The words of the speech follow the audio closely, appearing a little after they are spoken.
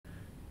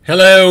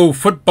Hello,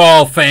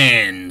 football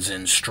fans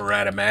and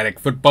Strat-O-Matic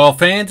football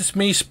fans. It's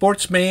me,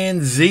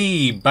 Sportsman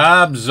Z,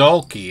 Bob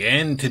Zolke,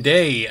 and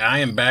today I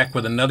am back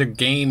with another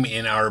game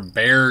in our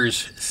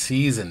Bears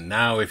season.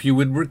 Now, if you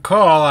would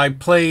recall, I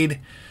played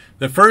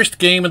the first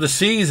game of the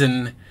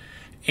season,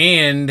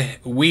 and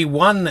we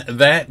won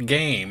that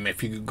game.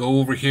 If you go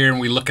over here and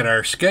we look at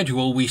our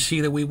schedule, we see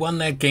that we won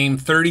that game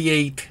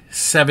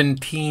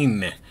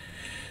 38-17.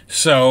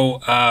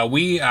 So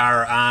we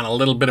are on a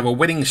little bit of a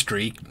winning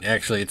streak.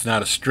 Actually, it's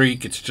not a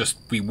streak. It's just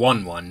we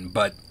won one,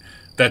 but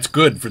that's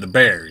good for the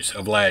Bears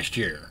of last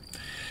year.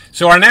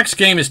 So our next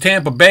game is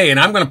Tampa Bay, and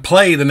I'm going to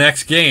play the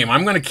next game.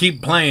 I'm going to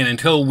keep playing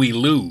until we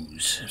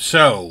lose.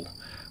 So,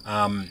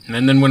 and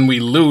then when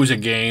we lose a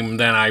game,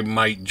 then I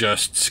might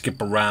just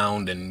skip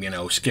around and,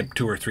 skip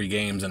 2 or 3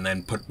 games and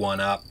then put one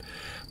up.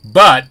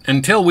 But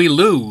until we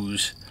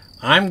lose,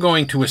 I'm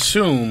going to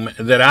assume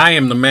that I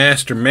am the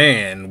master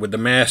man with the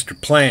master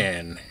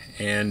plan,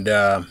 and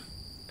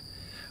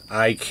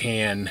I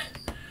can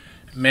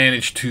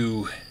manage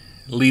to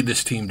lead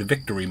this team to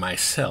victory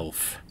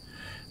myself,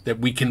 that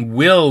we can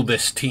will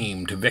this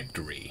team to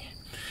victory.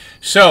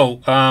 So,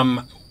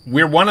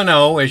 we're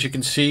 1-0, as you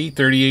can see,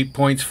 38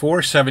 points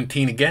for,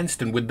 17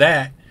 against, and with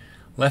that,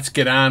 let's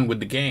get on with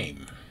the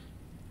game.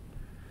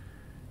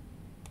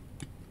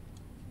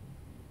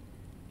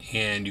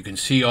 And you can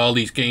see all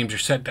these games are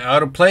set to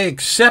autoplay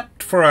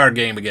except for our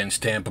game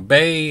against Tampa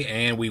Bay,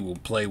 and we will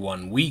play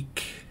 1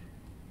 week.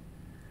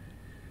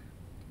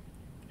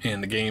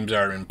 And the games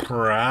are in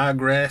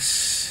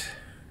progress.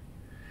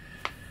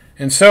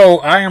 And so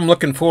I am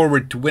looking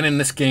forward to winning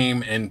this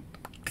game and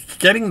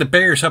getting the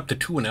Bears up to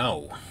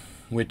 2-0,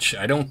 which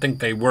I don't think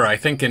they were. I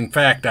think, in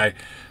fact, I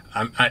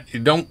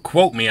don't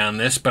quote me on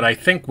this, but I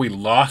think we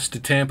lost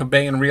to Tampa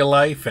Bay in real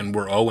life, and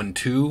we're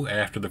 0-2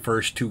 after the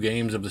first 2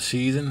 games of the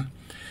season.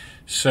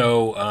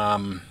 So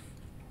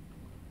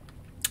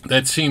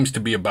that seems to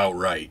be about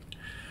right.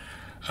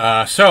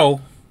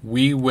 So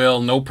we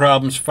will, no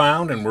problems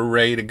found, and we're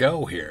ready to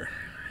go here.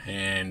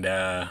 And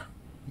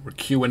we're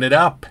queuing it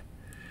up.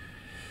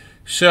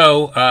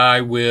 So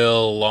I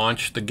will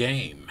launch the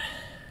game.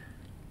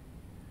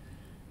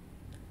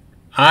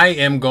 I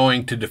am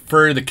going to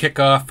defer the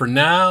kickoff for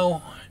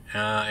now.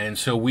 And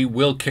so we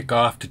will kick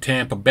off to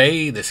Tampa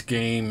Bay. This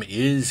game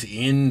is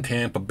in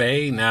Tampa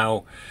Bay.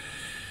 Now,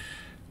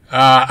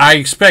 I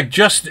expect,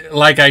 just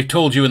like I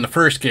told you in the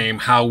first game,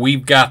 how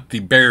we've got the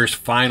Bears'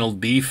 final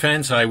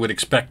defense. I would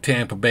expect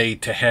Tampa Bay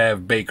to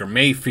have Baker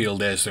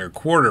Mayfield as their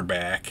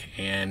quarterback.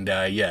 And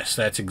yes,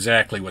 that's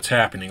exactly what's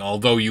happening.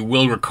 Although you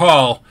will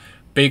recall,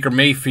 Baker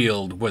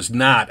Mayfield was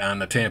not on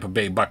the Tampa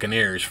Bay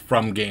Buccaneers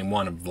from Game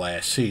 1 of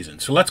last season.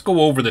 So let's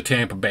go over the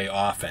Tampa Bay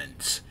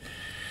offense.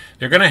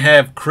 They're going to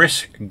have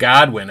Chris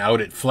Godwin out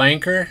at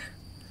flanker.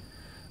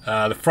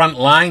 The front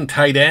line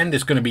tight end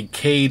is going to be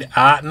Cade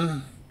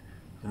Otton.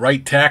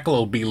 Right tackle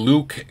will be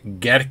Luke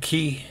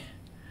Gedeke.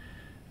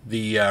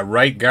 The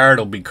right guard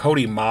will be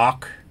Cody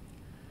Mock.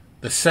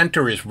 The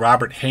center is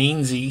Robert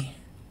Hainsey.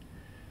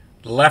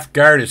 The left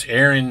guard is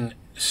Aaron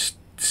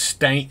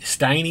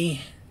Steiney.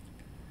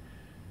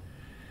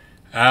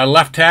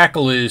 Left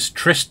tackle is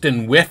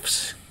Tristan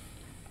Whiffs.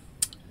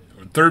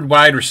 Third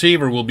wide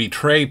receiver will be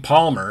Trey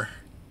Palmer.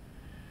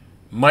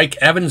 Mike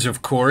Evans,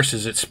 of course,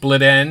 is at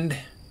split end.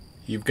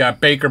 You've got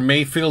Baker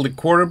Mayfield at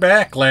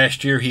quarterback.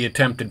 Last year he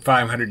attempted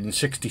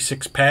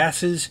 566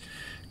 passes,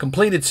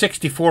 completed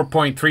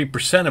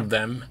 64.3% of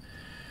them.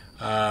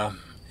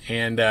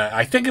 And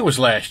I think it was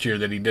last year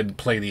that he didn't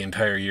play the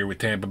entire year with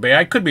Tampa Bay.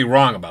 I could be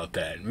wrong about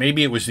that.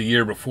 Maybe it was the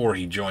year before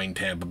he joined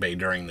Tampa Bay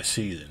during the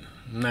season.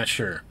 I'm not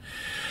sure.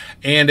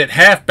 And at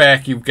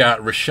halfback, you've got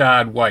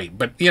Rachaad White.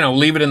 But,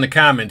 leave it in the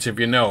comments if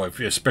you know.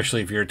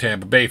 Especially if you're a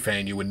Tampa Bay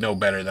fan, you would know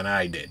better than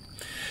I did.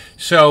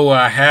 So,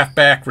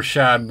 halfback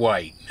Rachaad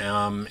White.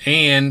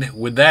 And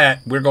with that,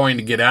 we're going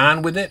to get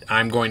on with it.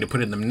 I'm going to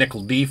put in the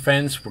nickel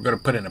defense. We're going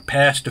to put in a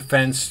pass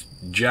defense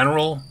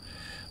general.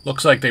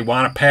 Looks like they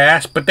want to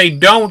pass, but they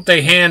don't.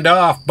 They hand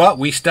off, but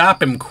we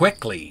stop him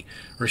quickly.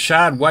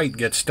 Rachaad White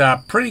gets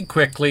stopped pretty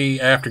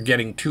quickly after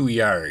getting 2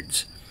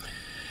 yards.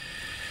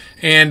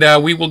 And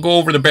we will go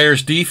over the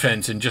Bears'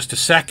 defense in just a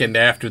second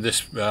after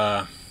this.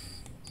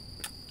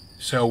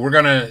 So we're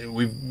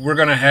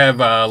gonna have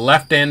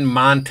left end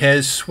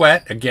Montez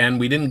Sweat. Again,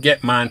 we didn't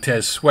get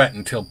Montez Sweat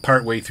until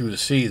partway through the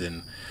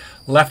season.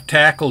 Left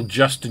tackle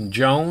Justin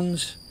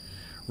Jones.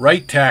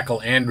 Right tackle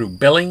Andrew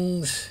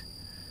Billings.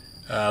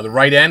 The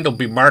right end will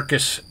be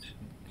DeMarcus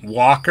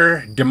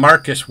Walker.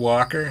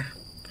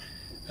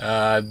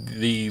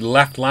 The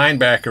left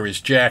linebacker is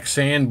Jack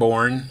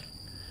Sanborn.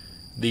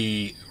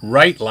 The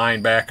right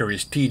linebacker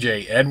is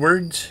TJ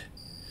Edwards.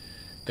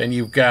 Then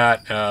you've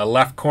got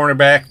left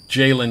cornerback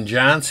Jalen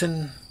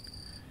Johnson.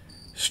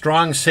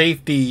 Strong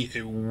safety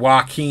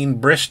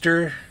Joaquin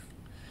Brister.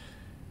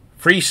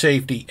 Free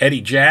safety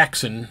Eddie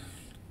Jackson.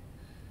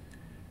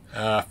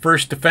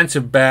 First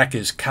defensive back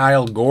is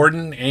Kyle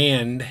Gordon.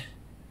 And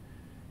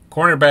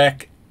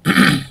cornerback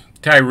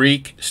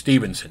Tyreek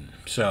Stevenson.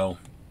 So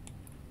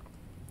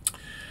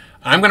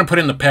I'm going to put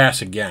in the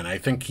pass again. I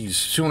think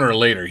sooner or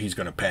later he's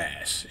going to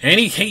pass. And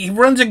he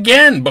runs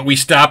again, but we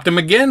stopped him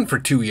again for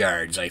 2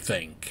 yards, I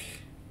think.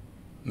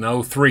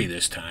 No, 3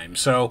 this time.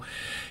 So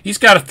he's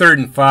got a 3rd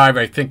and 5.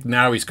 I think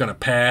now he's going to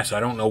pass. I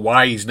don't know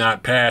why he's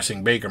not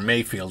passing. Baker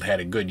Mayfield had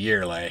a good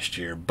year last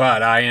year,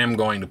 but I am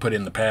going to put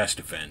in the pass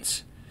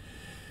defense.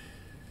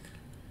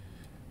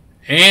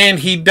 And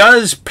he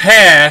does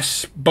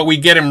pass, but we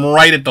get him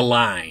right at the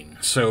line.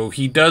 So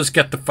he does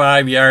get the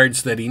 5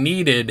 yards that he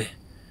needed,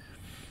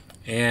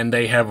 and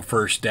they have a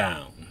 1st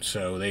down.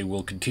 So they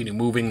will continue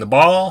moving the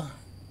ball.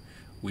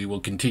 We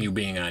will continue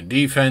being on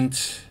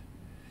defense.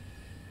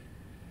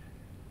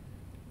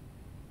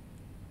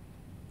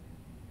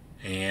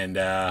 And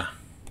I'm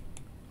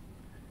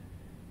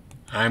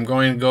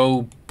going to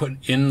go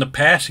put in the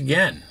pass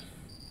again.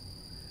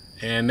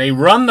 And they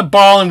run the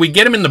ball, and we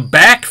get him in the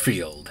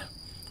backfield.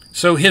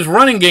 So his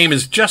running game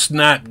is just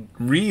not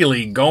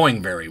really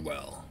going very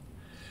well.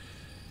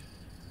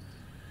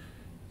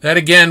 That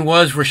again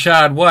was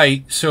Rachaad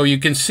White. So you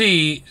can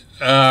see,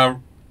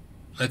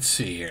 let's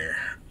see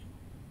here.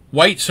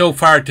 White so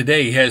far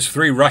today has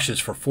 3 rushes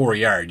for 4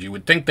 yards. You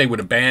would think they would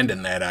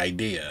abandon that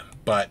idea,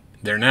 but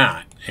they're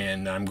not.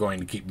 And I'm going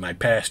to keep my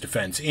pass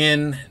defense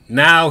in.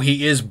 Now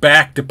he is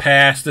back to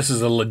pass. This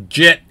is a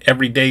legit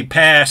everyday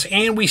pass,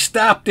 and we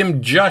stopped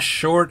him just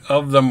short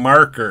of the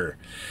marker.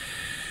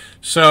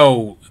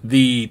 So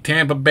the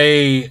Tampa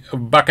Bay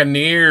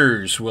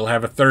Buccaneers will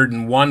have a 3rd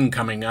and 1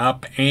 coming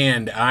up,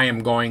 and I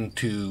am going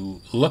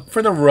to look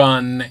for the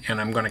run, and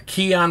I'm going to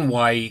key on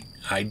White.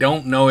 I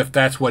don't know if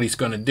that's what he's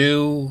going to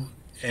do,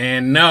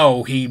 and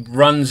no, he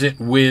runs it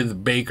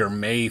with Baker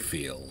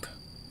Mayfield.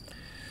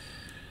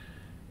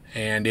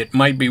 And it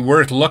might be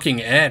worth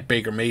looking at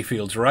Baker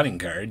Mayfield's running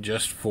card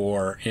just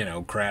for, you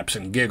know, craps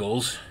and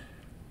giggles.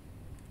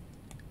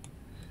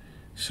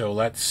 So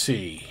let's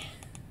see.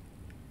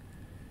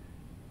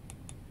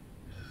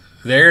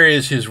 There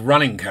is his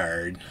running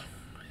card,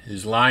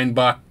 his line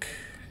buck,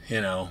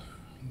 you know,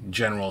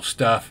 general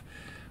stuff.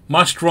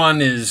 Must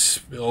run is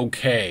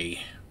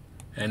okay.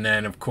 And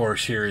then, of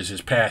course, here is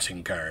his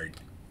passing card.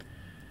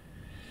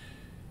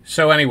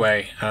 So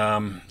anyway,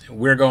 I'm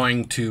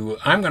going to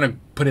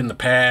put in the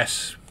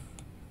pass.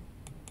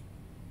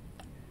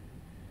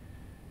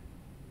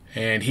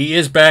 And he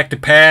is back to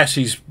pass.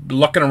 He's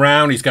looking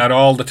around. He's got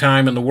all the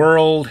time in the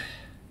world.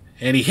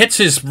 And he hits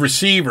his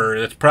receiver.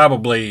 That's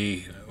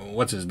probably,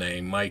 what's his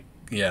name? Mike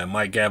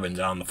Evans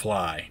on the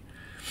fly.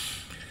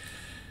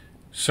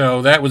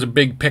 So that was a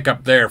big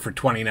pickup there for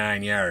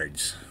 29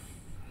 yards.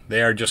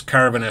 They are just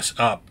carving us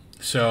up.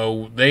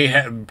 So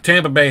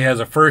Tampa Bay has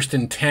a 1st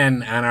and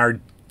 10 on our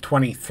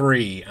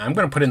 23. I'm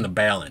going to put in the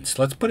balance.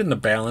 Let's put in the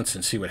balance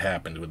and see what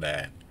happens with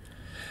that.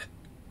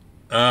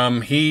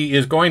 He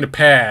is going to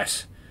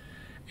pass,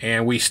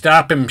 and we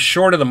stop him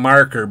short of the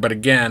marker, but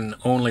again,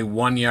 only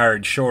 1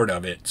 yard short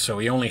of it. So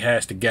he only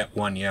has to get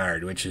 1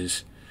 yard, which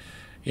is,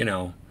 you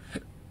know,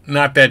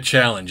 not that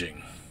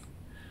challenging.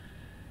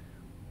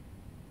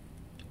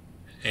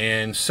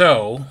 And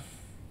so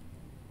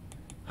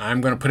I'm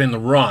going to put in the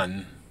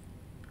run.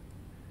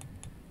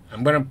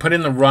 I'm going to put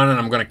in the run, and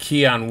I'm going to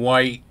key on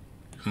White.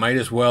 Might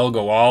as well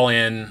go all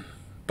in,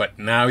 but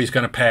now he's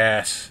going to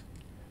pass.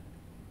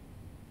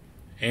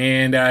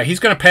 And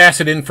he's going to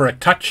pass it in for a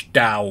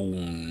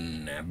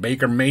touchdown.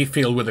 Baker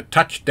Mayfield with a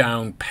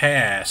touchdown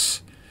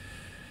pass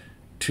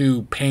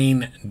to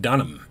Payne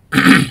Dunham.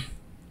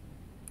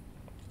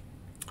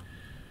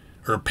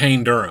 Or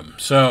Payne Durham.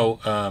 So,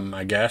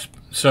 I guess.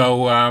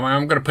 So,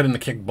 I'm going to put in the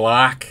kick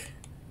block.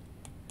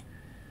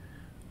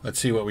 Let's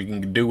see what we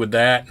can do with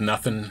that.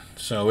 Nothing.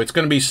 So it's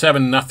going to be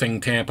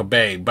 7-0 Tampa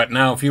Bay. But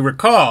now, if you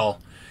recall,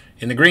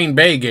 in the Green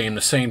Bay game,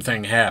 the same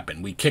thing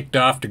happened. We kicked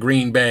off to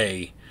Green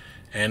Bay,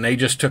 and they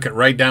just took it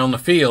right down the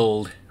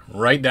field,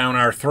 right down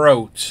our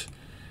throats,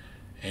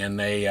 and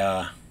they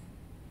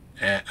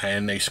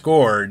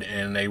scored,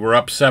 and they were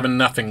up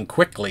 7-0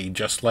 quickly,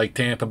 just like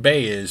Tampa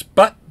Bay is.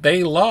 But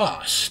they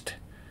lost.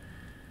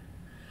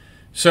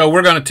 So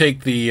we're going to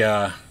take the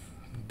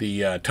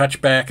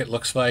touchback, it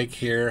looks like,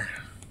 here.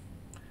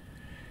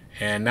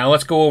 And now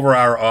let's go over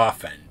our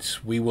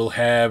offense. We will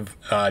have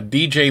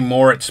DJ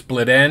Moore at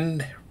split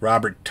end,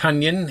 Robert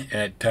Tonyan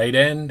at tight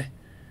end,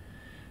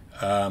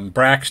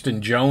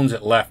 Braxton Jones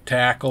at left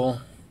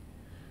tackle.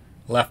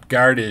 Left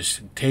guard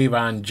is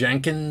Tavon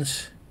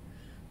Jenkins.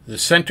 The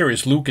center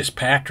is Lucas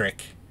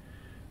Patrick.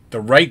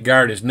 The right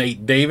guard is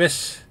Nate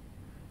Davis.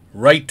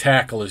 Right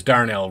tackle is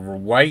Darnell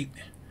White.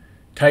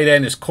 Tight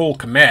end is Cole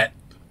Kmet.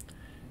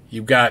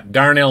 You've got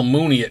Darnell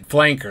Mooney at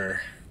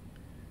flanker.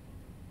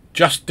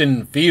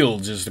 Justin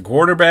Fields is the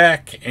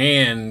quarterback,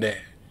 and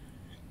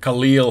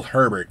Khalil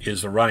Herbert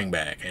is the running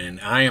back. And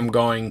I am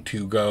going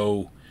to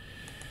go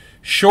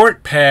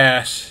short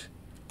pass.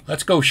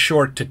 Let's go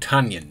short to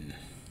Tonyan.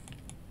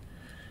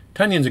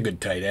 Tunyan's a good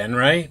tight end,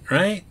 right?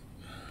 Right?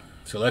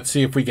 So let's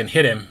see if we can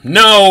hit him.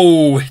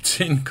 No! It's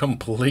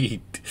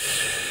incomplete.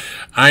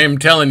 I am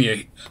telling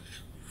you,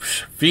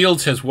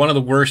 Fields has one of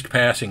the worst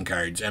passing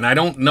cards, and I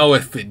don't know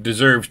if it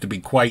deserves to be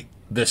quite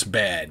this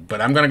bad.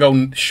 But I'm going to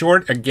go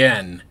short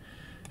again,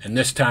 and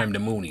this time to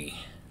Mooney.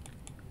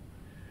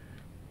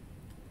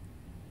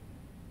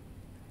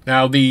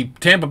 Now, the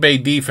Tampa Bay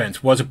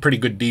defense was a pretty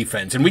good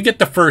defense. And we get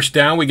the first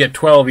down. We get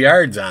 12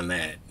 yards on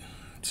that.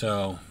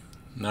 So,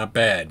 not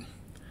bad.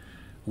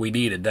 We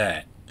needed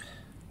that.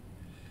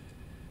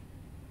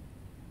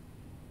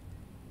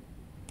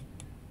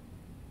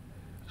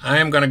 I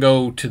am going to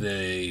go to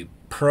the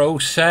pro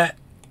set,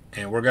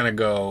 and we're going to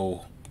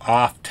go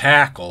off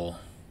tackle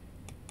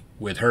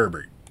with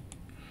Herbert.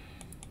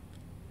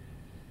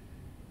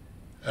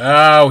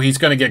 Oh, he's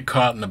going to get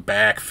caught in the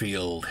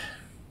backfield.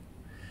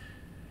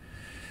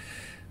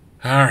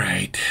 All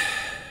right.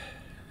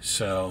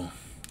 So,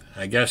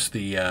 I guess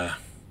the,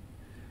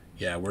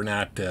 yeah, we're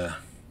not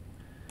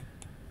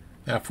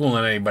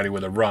fooling anybody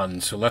with a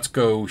run. So let's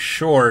go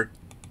short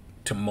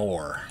to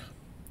Moore.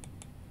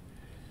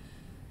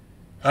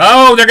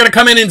 Oh, they're going to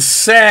come in and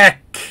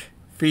sack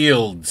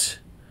Fields.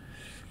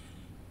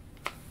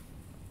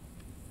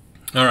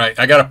 All right,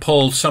 I got to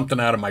pull something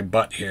out of my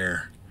butt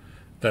here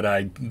that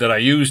I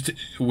used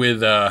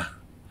with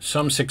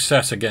some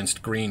success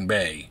against Green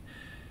Bay.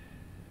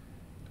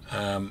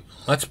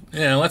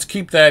 Let's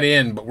keep that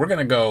in, but we're going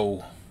to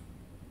go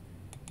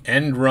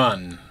end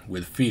run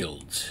with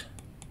Fields.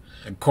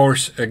 Of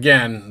course,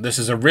 again, this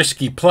is a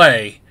risky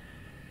play.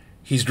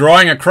 He's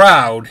drawing a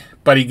crowd,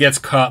 but he gets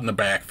caught in the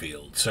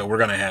backfield, so we're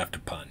going to have to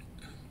punt.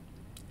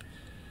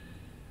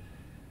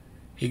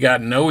 He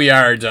got no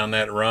yards on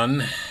that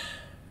run,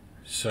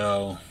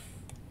 so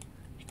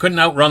he couldn't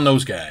outrun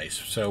those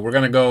guys. So we're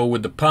going to go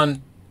with the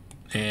punt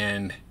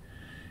and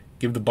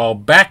give the ball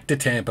back to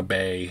Tampa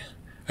Bay.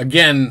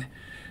 Again,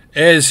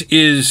 as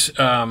is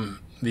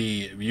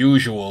the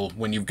usual,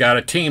 when you've got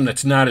a team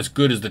that's not as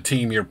good as the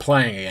team you're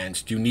playing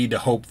against, you need to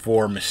hope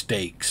for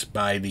mistakes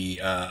by the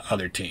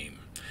other team.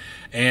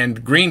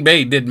 And Green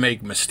Bay did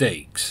make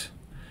mistakes.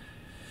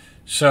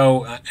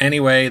 So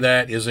anyway,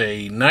 that is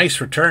a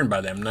nice return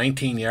by them,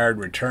 19-yard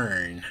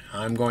return.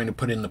 I'm going to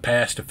put in the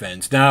pass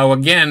defense. Now,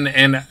 again,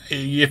 and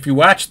if you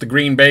watch the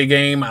Green Bay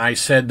game, I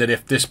said that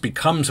if this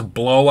becomes a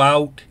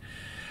blowout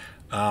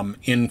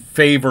in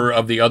favor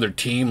of the other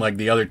team, like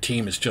the other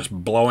team is just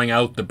blowing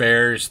out the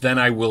Bears, then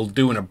I will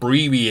do an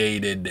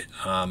abbreviated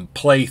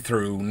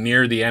playthrough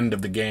near the end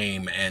of the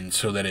game, and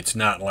so that it's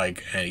not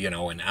like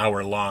an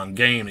hour-long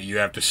game that you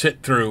have to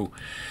sit through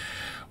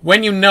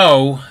when you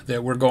know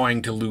that we're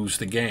going to lose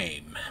the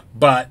game.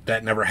 But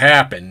that never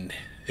happened.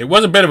 It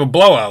was a bit of a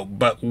blowout,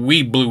 but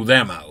we blew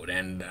them out,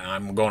 and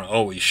I'm going to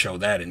always show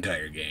that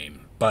entire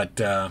game. But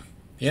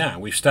yeah,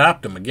 we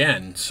stopped them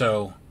again,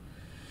 so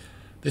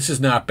this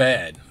is not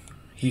bad.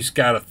 He's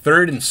got a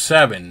 3rd and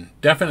 7.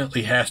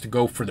 Definitely has to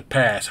go for the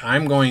pass.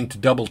 I'm going to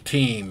double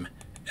team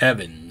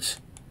Evans.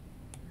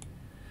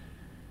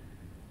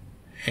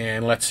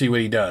 And let's see what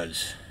he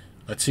does.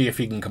 Let's see if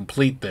he can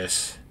complete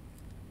this.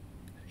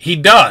 He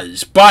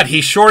does, but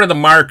he's short of the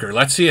marker.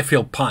 Let's see if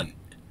he'll punt.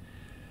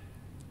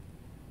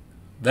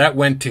 That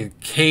went to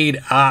Cade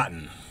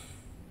Otton.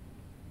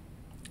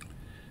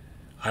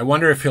 I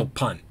wonder if he'll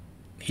punt.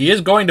 He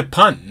is going to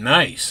punt.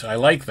 Nice. I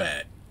like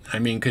that. I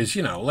mean, because,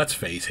 let's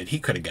face it, he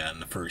could have gotten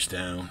the first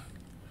down.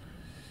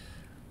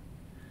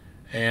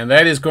 And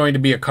that is going to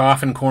be a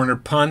coffin corner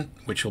punt,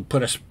 which will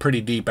put us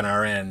pretty deep in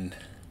our end.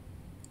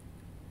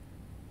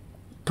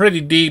 Pretty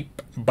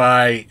deep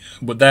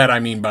with that I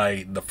mean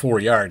by the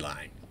 4-yard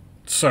line.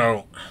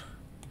 So,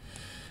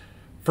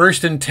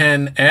 1st and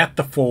 10 at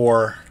the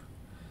 4.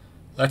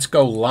 Let's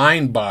go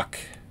line buck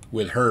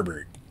with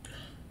Herbert.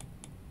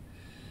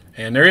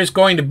 And there is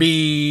going to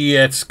be,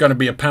 it's going to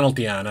be a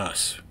penalty on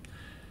us.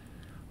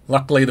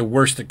 Luckily, the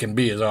worst it can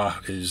be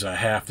is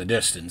half the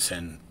distance,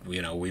 and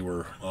we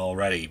were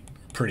already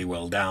pretty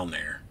well down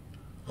there.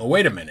 Oh,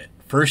 wait a minute.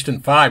 1st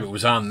and 5, it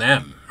was on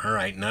them. All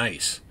right,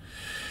 nice.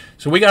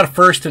 So we got a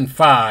 1st and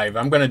 5.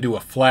 I'm going to do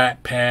a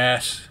flat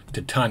pass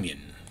to Tunyon.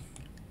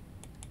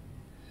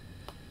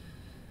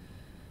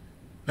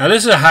 Now,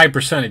 this is a high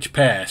percentage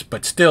pass,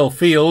 but still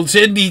Fields,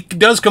 and he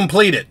does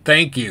complete it.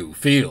 Thank you,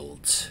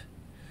 Fields.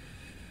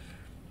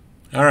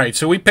 All right,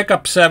 so we pick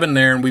up 7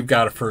 there, and we've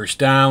got a first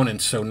down,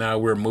 and so now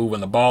we're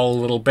moving the ball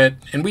a little bit.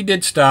 And we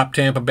did stop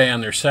Tampa Bay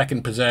on their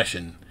second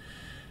possession.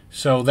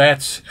 So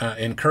that's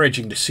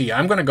encouraging to see.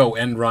 I'm going to go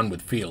end run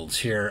with Fields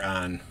here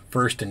on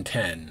 1st and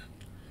 10.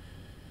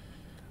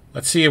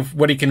 Let's see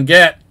what he can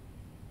get.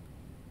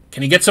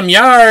 Can he get some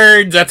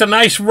yards? That's a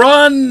nice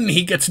run.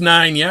 He gets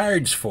 9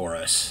 yards for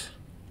us.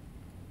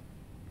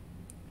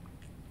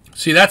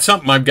 See, that's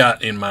something I've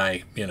got in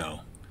my,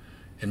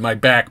 in my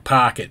back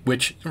pocket,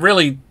 which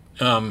really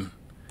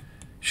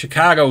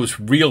Chicago's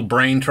real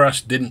brain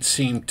trust didn't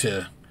seem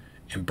to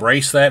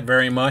embrace that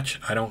very much.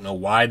 I don't know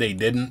why they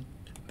didn't.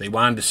 They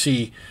wanted to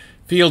see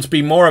Fields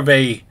be more of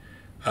a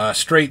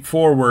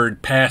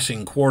straightforward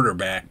passing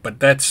quarterback, but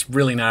that's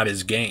really not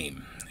his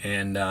game.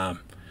 And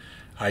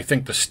I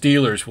think the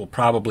Steelers will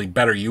probably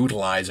better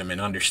utilize him and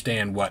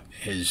understand what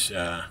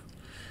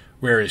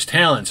where his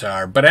talents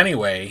are. But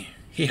anyway,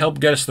 he helped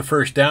get us the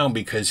first down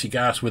because he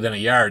got us within a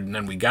yard, and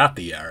then we got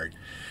the yard.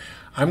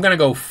 I'm going to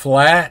go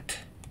flat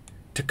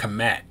to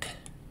Komet.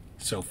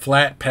 So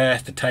flat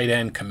pass to tight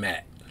end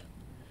Komet.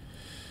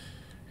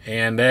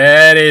 And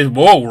that is,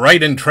 whoa,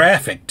 right in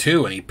traffic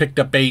too. And he picked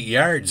up 8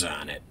 yards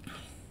on it.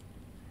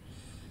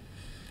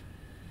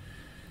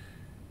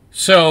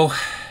 So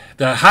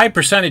the high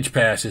percentage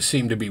passes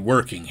seem to be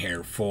working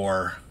here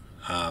for,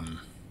 I'm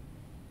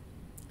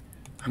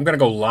going to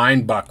go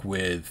line buck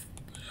with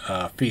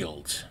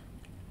Fields.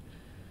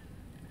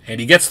 And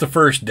he gets the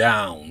first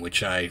down,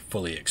 which I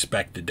fully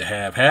expected to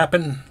have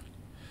happen.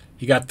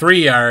 He got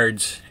 3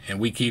 yards, and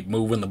we keep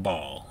moving the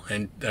ball.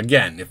 And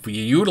again, if we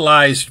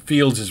utilize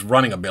Fields'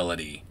 running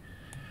ability,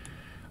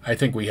 I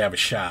think we have a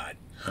shot.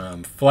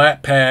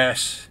 Flat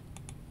pass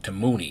to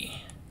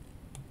Mooney.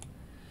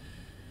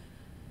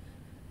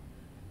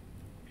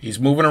 He's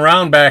moving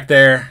around back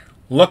there,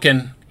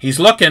 looking. He's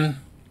looking.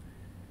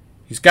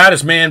 He's got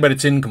his man, but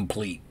it's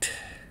incomplete.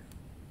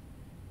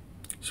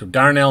 So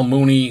Darnell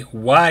Mooney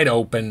wide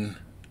open,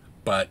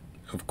 but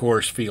of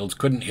course Fields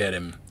couldn't hit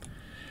him.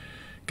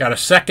 Got a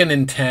 2nd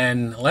and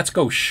 10. Let's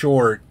go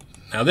short.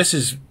 Now this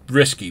is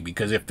risky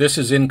because if this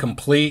is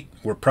incomplete,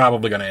 we're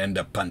probably going to end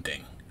up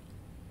punting.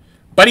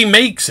 But he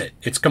makes it.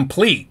 It's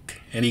complete,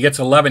 and he gets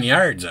 11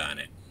 yards on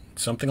it.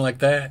 Something like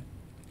that.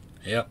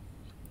 Yep.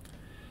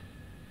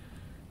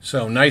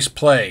 So nice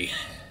play.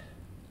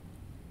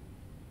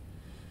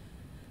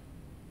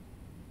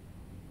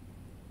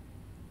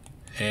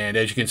 And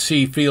as you can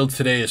see, Fields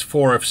today is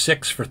 4 of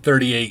 6 for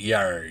 38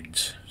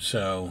 yards.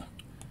 So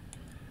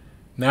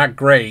not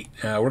great.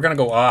 We're going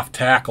to go off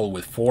tackle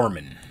with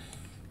Foreman.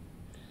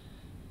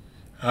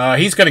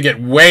 He's going to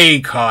get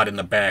way caught in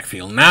the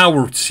backfield. Now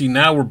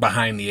we're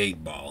behind the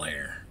 8 ball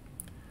here.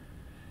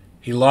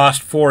 He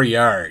lost 4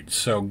 yards.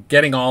 So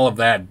getting all of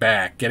that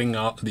back, getting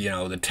all,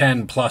 the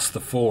 10 plus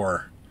the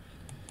 4.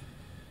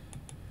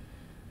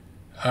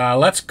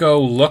 Let's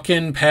go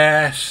look-in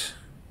pass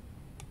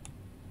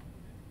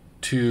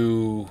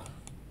to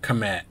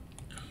Komet.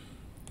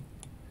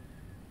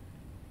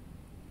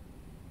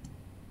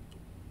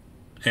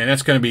 And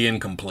that's going to be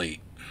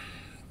incomplete.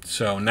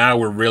 So now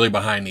we're really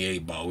behind the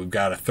 8 ball. We've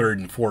got a 3rd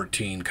and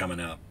 14 coming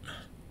up.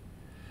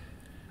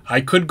 I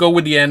could go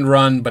with the end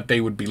run, but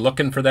they would be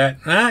looking for that.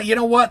 You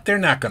know what? They're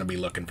not going to be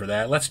looking for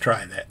that. Let's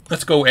try that.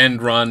 Let's go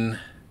end run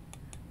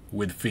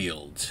with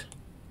Fields.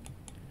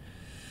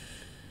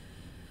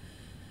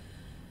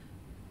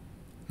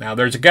 Now,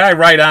 there's a guy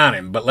right on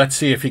him, but let's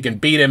see if he can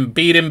beat him.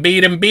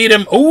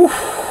 Ooh!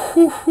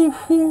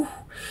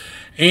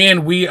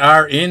 And we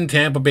are in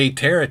Tampa Bay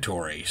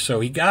territory. So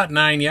he got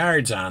 9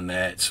 yards on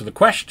that. So the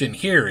question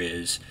here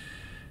is,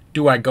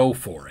 do I go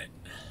for it?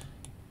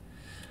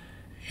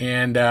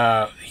 And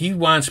he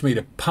wants me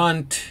to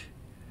punt.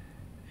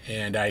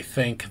 And I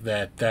think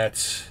that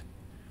that's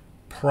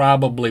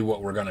probably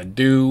what we're going to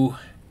do.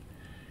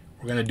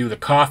 We're going to do the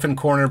coffin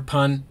corner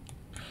punt.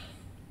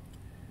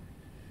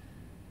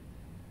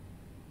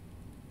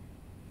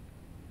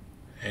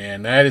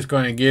 And that is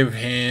going to give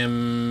him,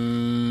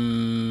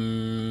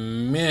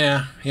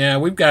 yeah,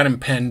 we've got him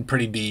penned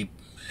pretty deep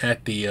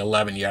at the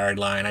 11-yard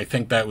line. I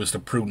think that was the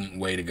prudent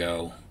way to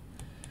go.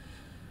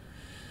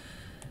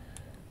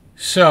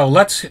 So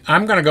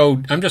I'm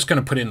just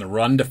going to put in the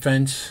run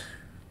defense.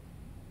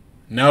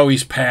 No,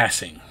 he's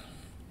passing.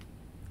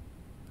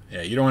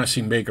 Yeah, you don't want to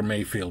see Baker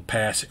Mayfield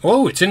passing.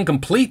 Oh, it's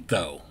incomplete,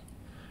 though.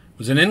 It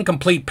was an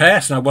incomplete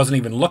pass, and I wasn't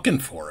even looking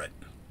for it.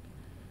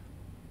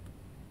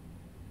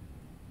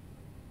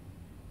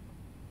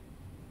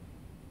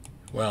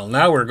 Well,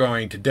 now we're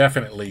going to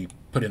definitely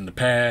put in the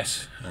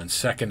pass on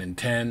 2nd and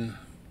 10.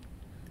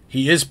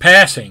 He is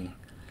passing,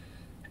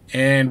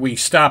 and we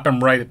stop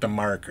him right at the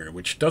marker,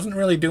 which doesn't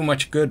really do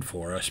much good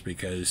for us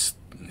because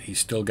he's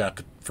still got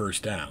the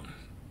first down.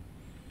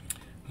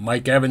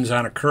 Mike Evans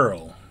on a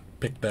curl.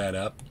 Pick that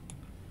up.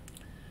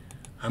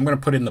 I'm going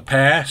to put in the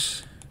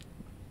pass.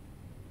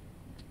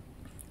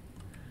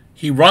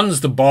 He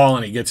runs the ball,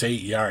 and he gets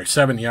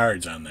 7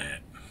 yards on that.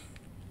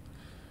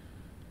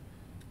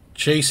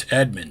 Chase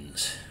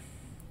Edmonds.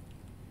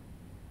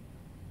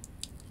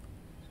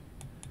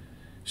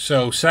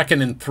 So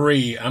 2nd and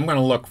 3, I'm going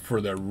to look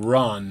for the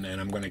run, and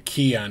I'm going to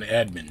key on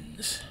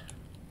Edmonds.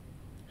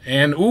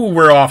 And, ooh,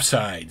 we're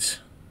offsides.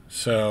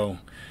 So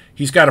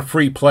he's got a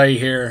free play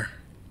here.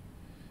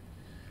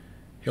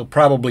 He'll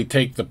probably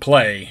take the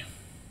play.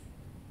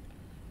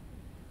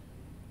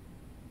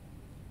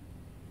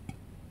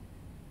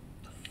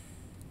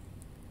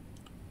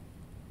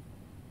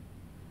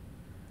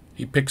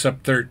 He picks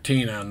up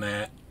 13 on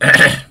that.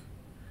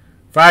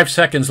 5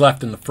 seconds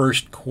left in the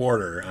first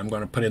quarter. I'm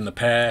going to put in the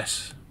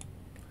pass.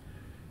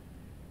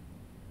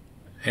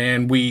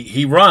 And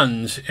he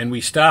runs, and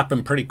we stop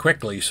him pretty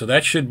quickly. So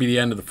that should be the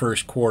end of the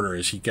first quarter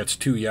as he gets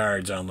 2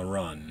 yards on the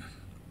run.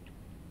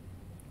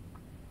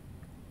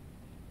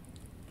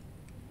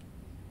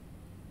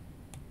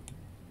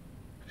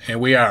 And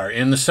we are.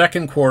 In the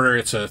second quarter,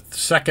 it's a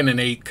 2nd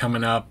and 8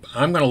 coming up.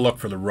 I'm going to look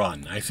for the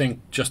run. I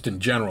think, just in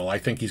general, I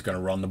think he's going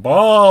to run the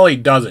ball. He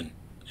doesn't.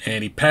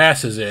 And he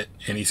passes it,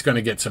 and he's going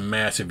to get some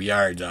massive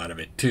yards out of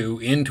it, too,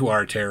 into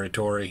our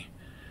territory.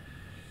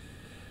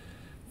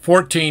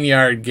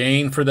 14-yard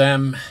gain for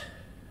them.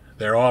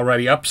 They're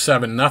already up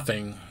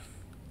 7-0.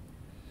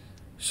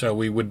 So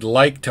we would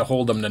like to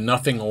hold them to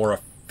nothing or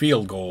a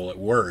field goal at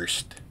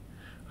worst.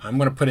 I'm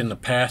going to put in the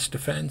pass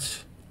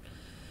defense.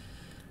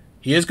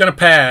 He is going to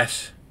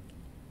pass.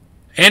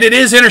 And it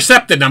is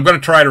intercepted, and I'm going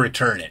to try to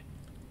return it.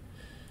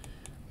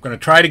 I'm going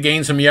to try to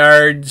gain some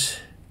yards.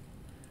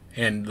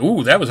 And,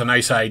 ooh, that was a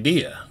nice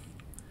idea.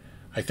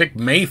 I think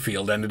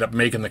Mayfield ended up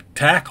making the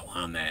tackle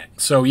on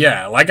that. So,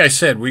 yeah, like I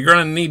said, we're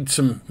going to need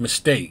some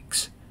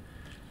mistakes.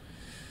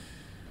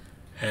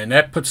 And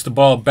that puts the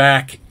ball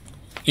back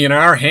in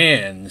our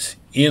hands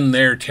in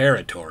their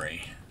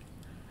territory.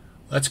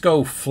 Let's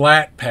go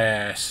flat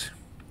pass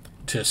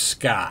to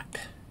Scott.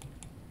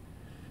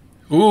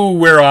 Ooh,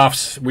 we're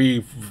off.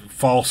 We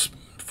false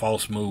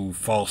move,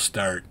 false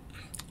start.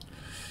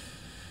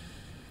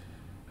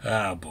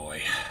 Oh,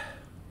 boy.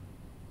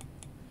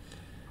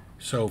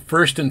 So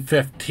 1st and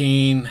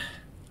 15.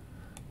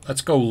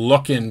 Let's go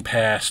look-in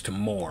pass to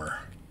Moore.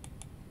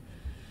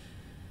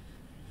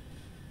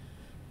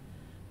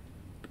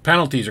 The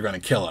penalties are going to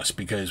kill us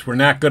because we're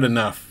not good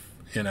enough.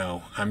 You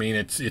know, I mean,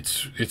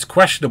 it's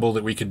questionable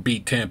that we could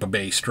beat Tampa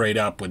Bay straight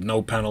up with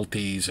no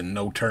penalties and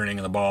no turning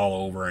the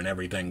ball over and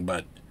everything,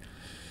 but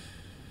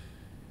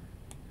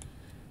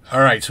all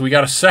right, so we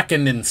got a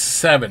 2nd and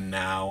 7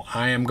 now.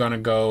 I am going to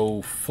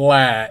go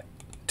flat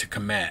to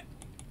Komet.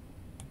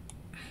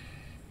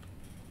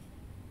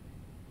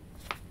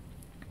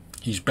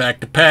 He's back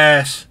to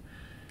pass.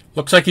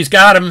 Looks like he's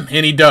got him,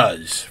 and he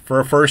does for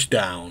a 1st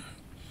down.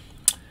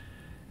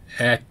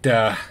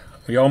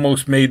 We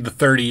almost made the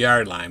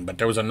 30-yard line, but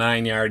there was a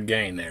 9-yard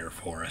gain there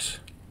for us.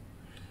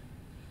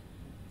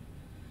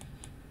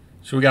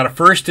 So we got a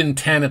 1st and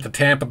 10 at the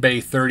Tampa Bay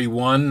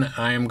 31.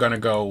 I am going to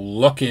go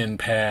look-in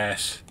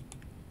pass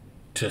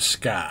to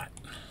Scott.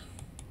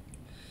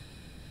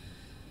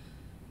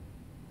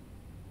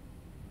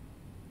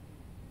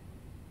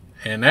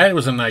 And that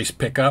was a nice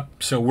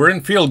pickup. So we're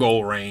in field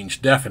goal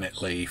range,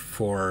 definitely,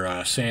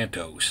 for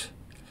Santos.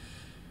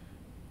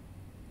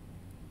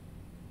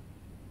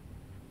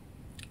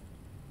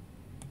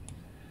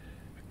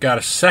 Got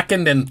a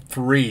 2nd and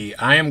 3.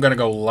 I am going to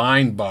go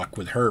line buck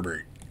with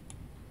Herbert.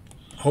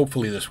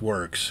 Hopefully this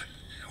works,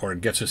 or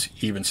it gets us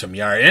even some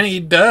yards. And he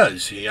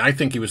does. I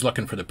think he was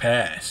looking for the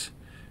pass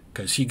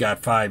because he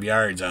got 5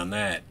 yards on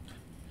that.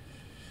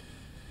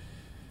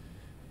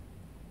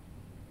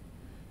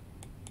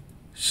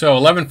 So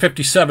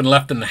 11:57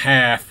 left in the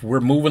half. We're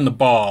moving the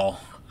ball.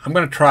 I'm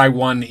going to try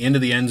one into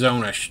the end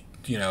zone.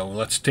 You know,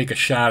 let's take a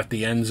shot at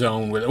the end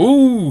zone with.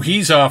 Ooh,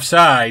 he's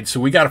offside. So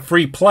we got a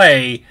free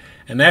play.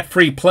 And that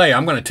free play,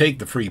 I'm going to take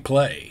the free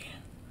play.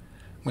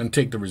 I'm going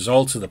to take the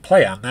results of the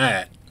play on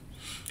that.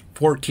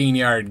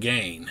 14-yard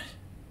gain.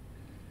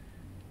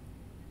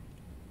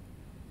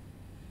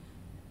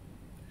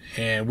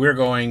 And we're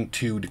going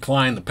to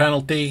decline the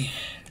penalty.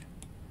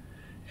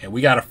 And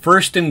we got a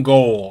 1st and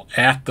goal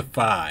at the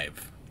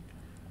 5.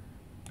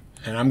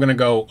 And I'm going to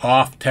go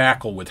off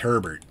tackle with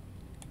Herbert.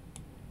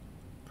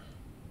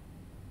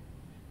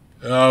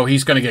 Oh,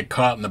 he's going to get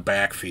caught in the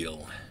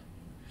backfield.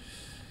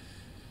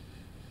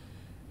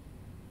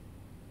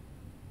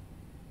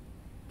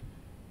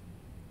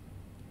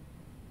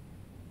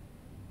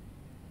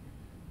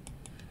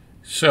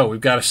 So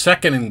we've got a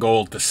 2nd and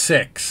goal to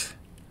 6.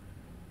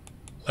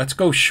 Let's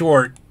go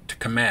short to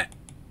Komet.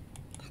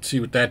 Let's see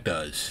what that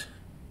does.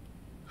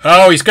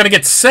 Oh, he's going to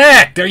get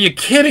sacked. Are you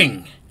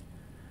kidding?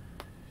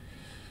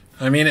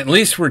 I mean, at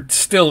least we're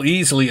still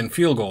easily in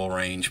field goal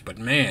range, but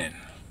man.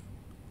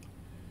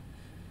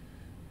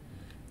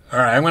 All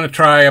right, I'm going to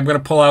try. I'm going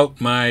to pull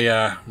out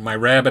my my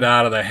rabbit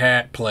out of the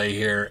hat play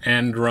here.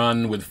 End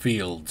run with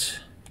Fields.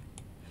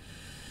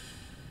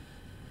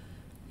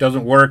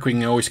 Doesn't work. We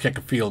can always kick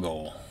a field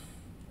goal.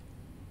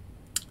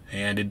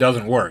 And it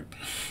doesn't work.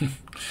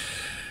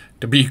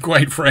 To be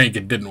quite frank,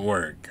 it didn't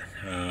work.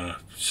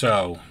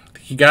 So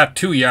he got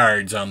 2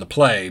 yards on the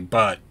play,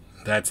 but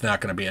that's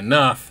not going to be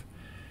enough.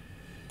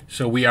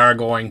 So we are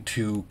going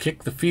to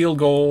kick the field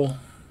goal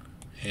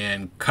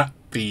and cut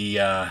the...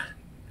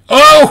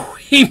 Oh,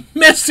 he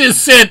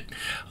misses it!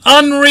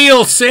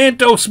 Unreal.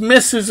 Santos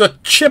misses a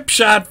chip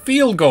shot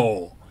field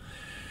goal.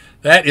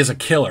 That is a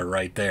killer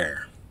right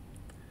there.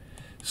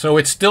 So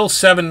it's still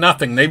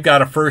 7-0. They've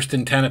got a 1st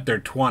and 10 at their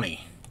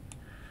 20.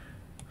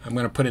 I'm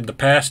going to put in the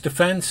pass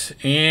defense,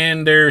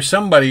 and there's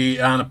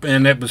somebody on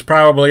and it was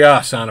probably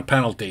us on a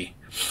penalty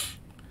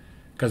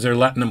because they're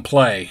letting them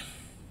play.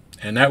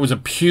 And that was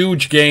a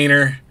huge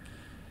gainer.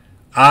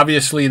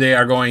 Obviously, they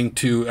are going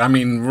to, I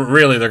mean,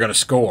 really, they're going to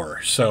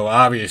score. So,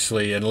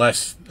 obviously,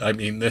 unless, I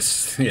mean,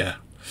 this, yeah,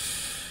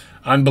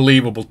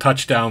 unbelievable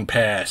touchdown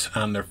pass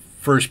on their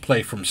first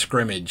play from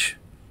scrimmage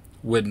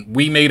when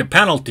we made a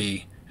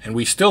penalty and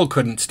we still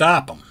couldn't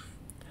stop them.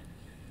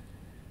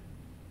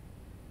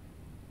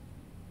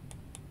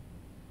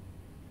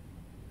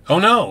 Oh,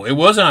 no, it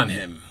was on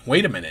him.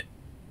 Wait a minute.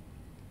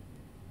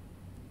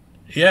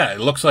 Yeah, it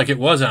looks like it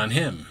was on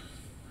him.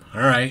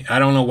 All right, I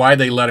don't know why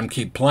they let him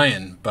keep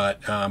playing,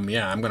 but,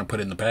 yeah, I'm going to put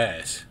in the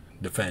pass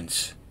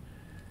defense.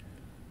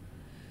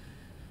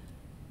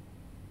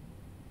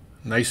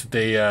 Nice that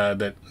they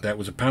that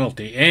was a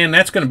penalty. And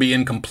that's going to be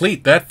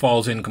incomplete. That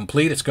falls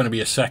incomplete. It's going to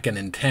be a 2nd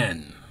and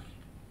 10.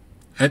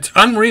 It's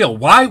unreal.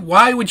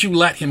 Why would you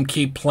let him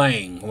keep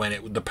playing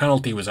when the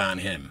penalty was on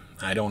him?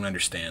 I don't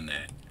understand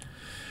that.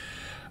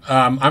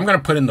 I'm going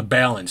to put in the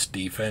balanced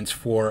defense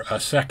for a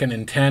 2nd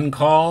and 10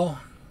 call.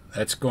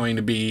 That's going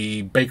to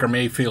be Baker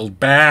Mayfield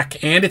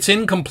back, and it's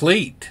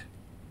incomplete.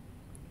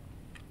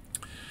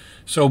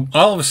 So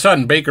all of a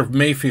sudden, Baker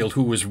Mayfield,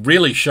 who was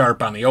really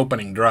sharp on the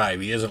opening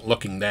drive, he isn't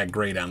looking that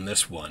great on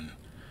this one.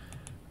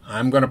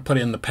 I'm going to put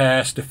in the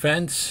pass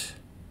defense.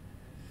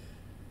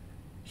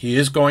 He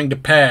is going to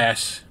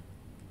pass,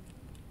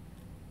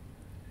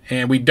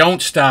 and we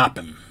don't stop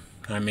him.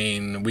 I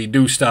mean, we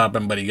do stop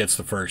him, but he gets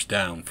the first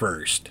down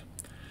first.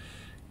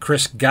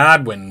 Chris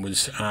Godwin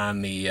was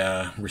on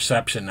the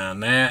reception on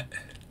that.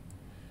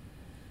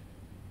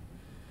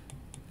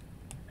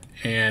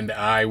 And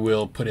I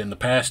will put in the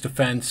pass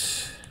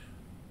defense.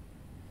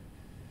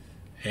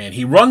 And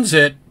he runs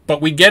it,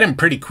 but we get him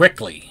pretty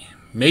quickly.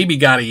 Maybe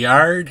got a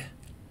yard.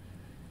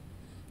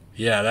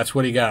 Yeah, that's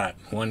what he got.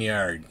 1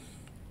 yard.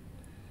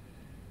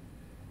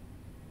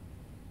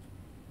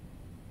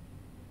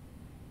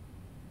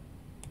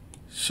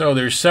 So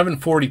there's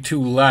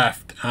 7:42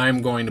 left.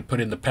 I'm going to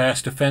put in the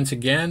pass defense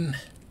again.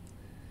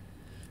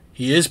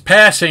 He is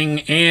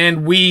passing,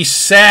 and we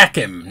sack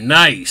him.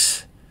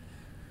 Nice.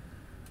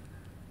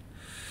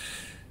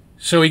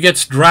 So he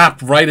gets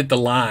dropped right at the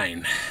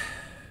line.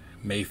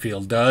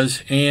 Mayfield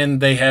does.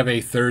 And they have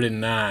a 3rd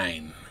and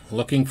 9.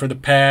 Looking for the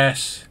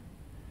pass.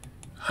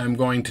 I'm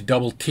going to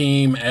double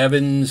team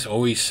Evans.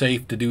 Always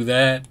safe to do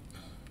that.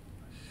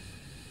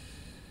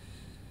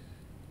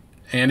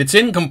 And it's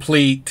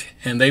incomplete,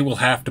 and they will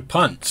have to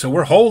punt. So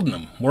we're holding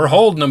them. We're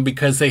holding them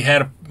because they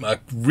had a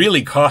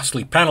really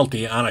costly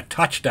penalty on a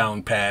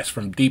touchdown pass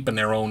from deep in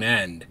their own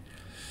end.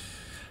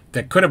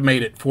 That could have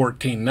made it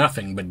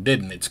 14-0, but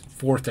didn't. It's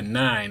 4th and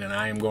 9, and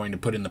I am going to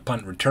put in the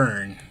punt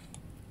return.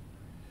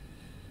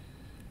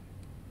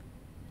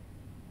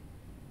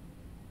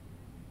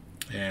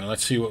 And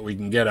let's see what we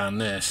can get on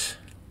this.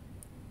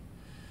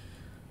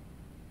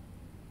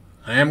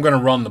 I am going to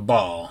run the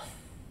ball.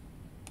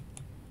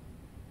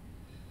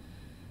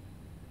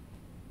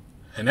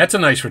 And that's a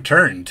nice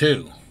return,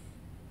 too.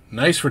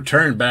 Nice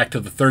return back to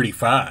the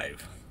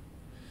 35.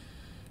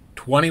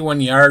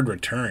 21-yard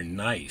return.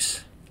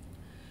 Nice.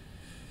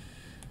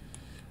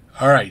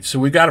 All right, so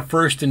we got a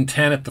 1st and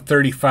 10 at the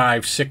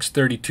 35,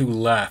 6:32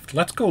 left.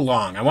 Let's go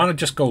long. I want to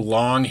just go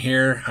long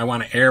here. I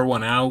want to air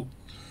one out.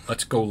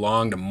 Let's go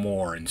long to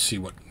Moore and see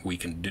what we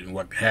can do,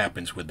 what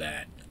happens with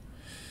that.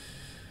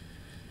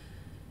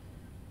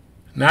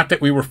 Not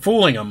that we were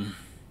fooling them,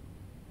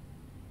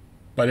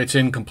 but it's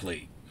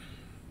incomplete.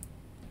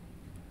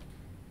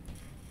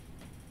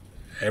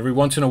 Every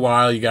once in a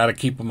while, you got to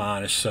keep them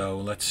honest. So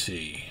let's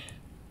see.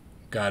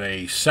 Got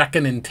a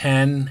 2nd and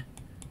 10.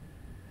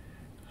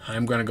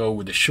 I'm going to go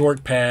with the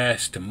short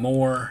pass to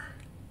Moore.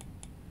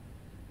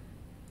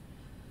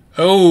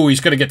 Oh, he's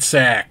going to get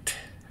sacked.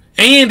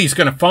 And he's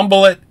going to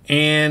fumble it.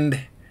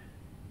 And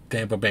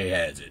Tampa Bay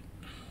has it.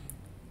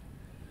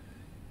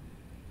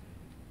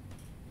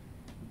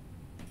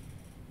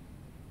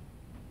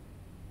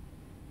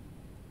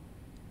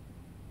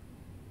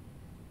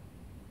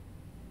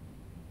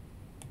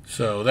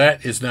 So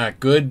that is not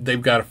good.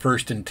 They've got a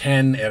 1st and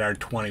 10 at our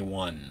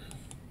 21.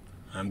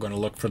 I'm going to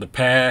look for the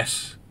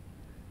pass.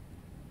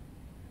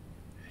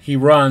 He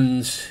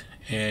runs,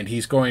 and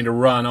he's going to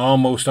run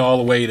almost all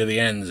the way to the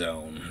end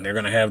zone. They're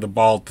going to have the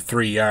ball at the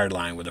 3-yard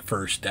line with a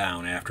 1st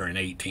down after an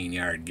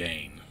 18-yard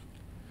gain.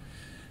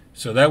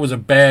 So that was a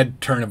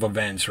bad turn of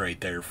events right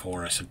there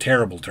for us, a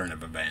terrible turn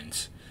of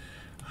events.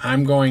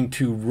 I'm going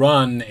to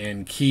run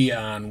and key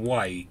on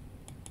White.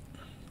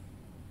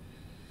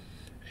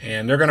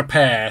 And they're going to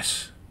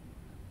pass.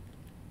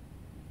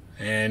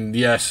 And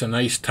yes, a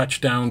nice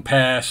touchdown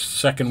pass,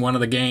 2nd one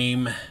of the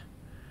game,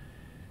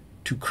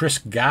 to Chris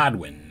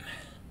Godwin.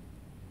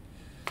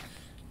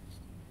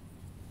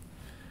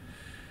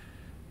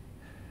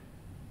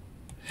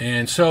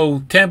 And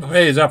so Tampa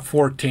Bay is up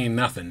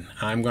 14-0.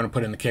 I'm going to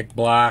put in the kick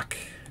block.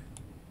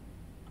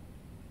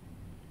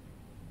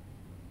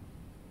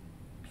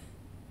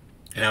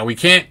 Now we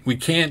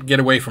can't get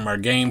away from our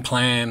game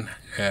plan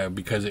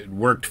because it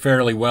worked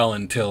fairly well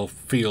until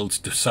Fields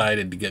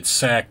decided to get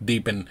sacked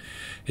deep in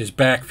his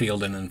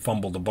backfield and then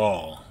fumble the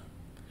ball.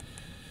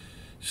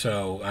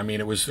 So I mean,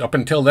 it was up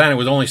until then it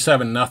was only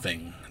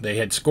 7-0. They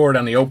had scored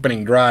on the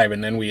opening drive,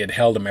 and then we had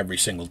held them every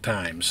single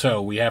time.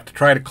 So we have to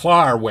try to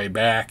claw our way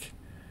back,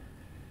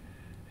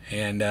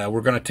 and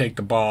we're going to take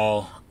the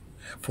ball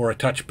for a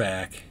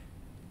touchback.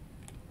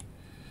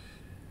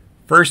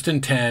 1st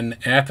and 10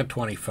 at the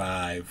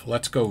 25.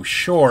 Let's go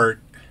short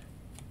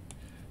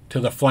to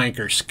the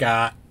flanker,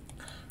 Scott.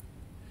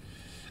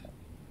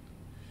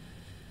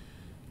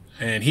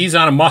 And he's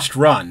on a must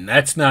run.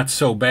 That's not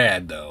so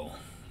bad, though.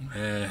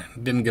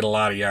 Didn't get a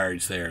lot of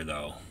yards there,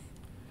 though.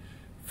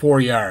 4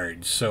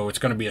 yards, so it's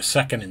going to be a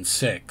 2nd and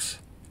 6.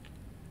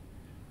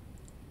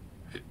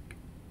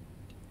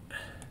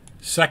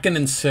 2nd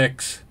and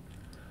 6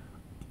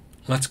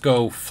 Let's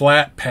go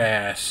flat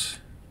pass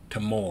to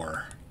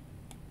Moore.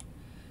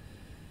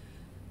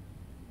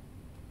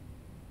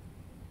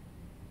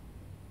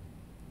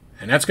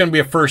 And that's going to be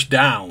a first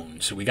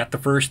down. So we got the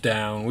first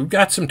down. We've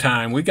got some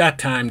time. We've got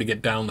time to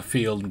get down the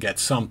field and get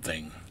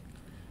something.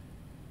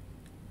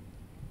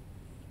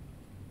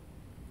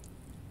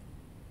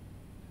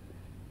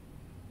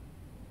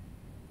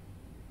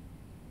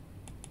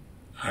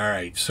 All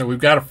right, so we've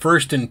got a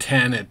 1st and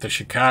 10 at the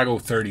Chicago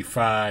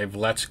 35.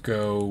 Let's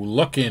go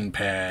look-in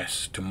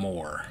pass to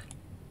Moore.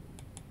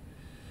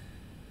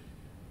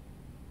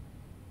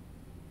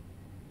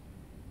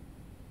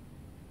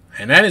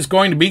 And that is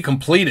going to be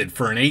completed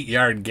for an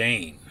 8-yard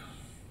gain.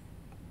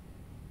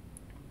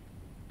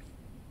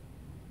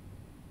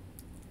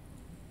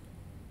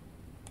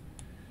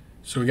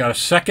 So we got a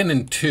 2nd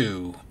and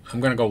 2.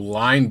 I'm going to go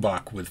line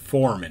buck with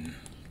Foreman.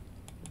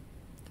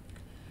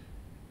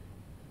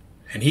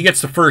 And he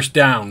gets the first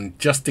down,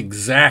 just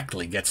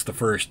exactly gets the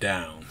first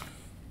down.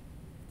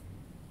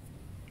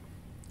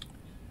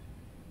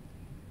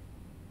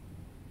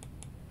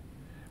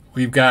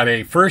 We've got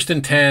a 1st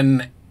and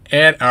 10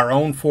 at our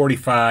own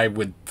 45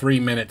 with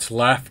 3 minutes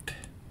left.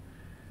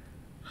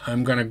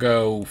 I'm going to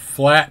go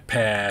flat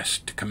pass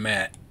to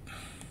Komet.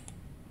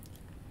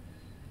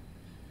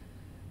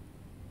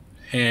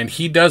 And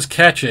he does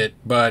catch it,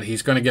 but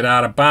he's going to get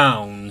out of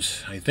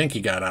bounds. I think he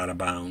got out of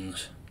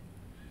bounds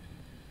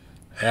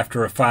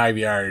after a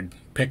 5-yard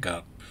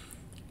pickup.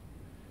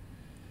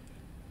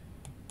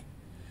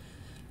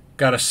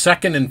 Got a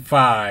 2nd and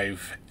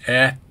 5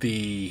 at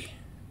the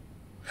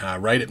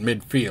right at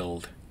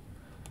midfield.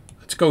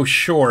 Let's go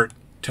short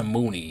to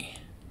Mooney.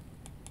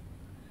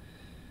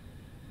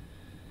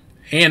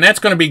 And that's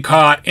going to be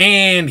caught,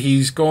 and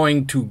he's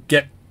going to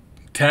get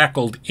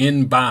tackled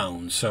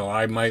inbounds. So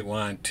I might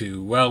want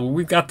to. Well,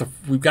 we've got the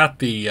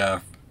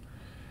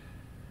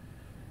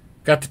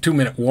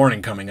 2-minute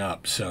warning coming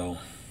up, so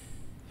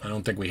I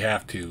don't think we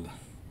have to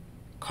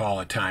call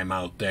a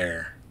timeout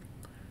there.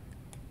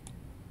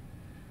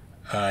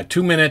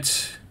 2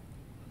 minutes.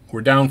 We're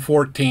down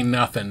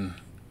 14-0.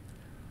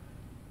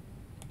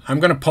 I'm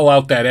going to pull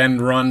out that end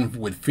run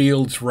with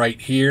Fields right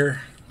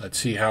here. Let's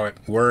see how it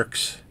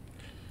works.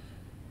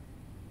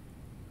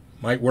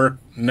 Might work.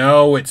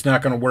 No, it's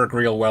not going to work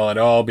real well at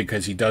all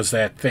because he does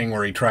that thing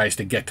where he tries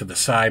to get to the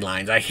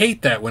sidelines. I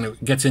hate that when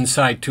it gets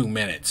inside 2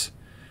 minutes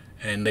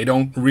and they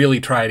don't really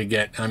try to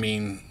get. I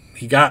mean,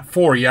 he got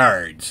 4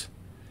 yards.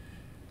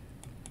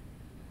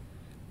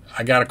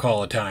 I got to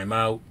call a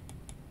timeout.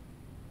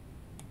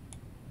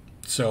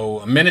 So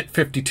a minute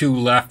 52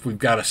 left. We've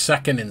got a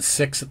 2nd and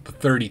 6 at the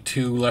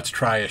 32. Let's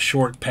try a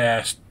short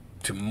pass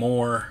to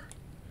Moore.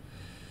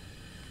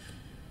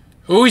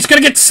 Oh, he's going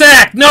to get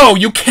sacked. No,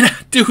 you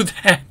cannot do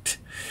that.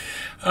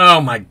 Oh,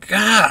 my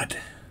God.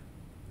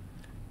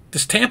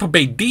 This Tampa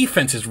Bay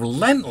defense is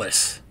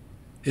relentless.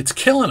 It's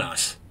killing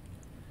us.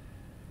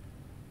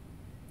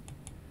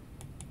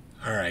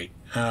 All right.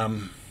 I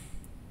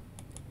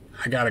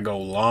got to go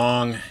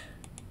long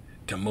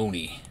to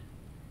Mooney.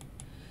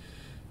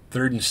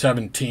 3rd and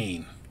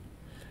 17.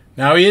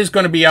 Now he is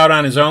going to be out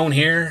on his own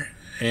here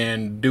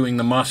and doing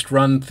the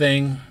must-run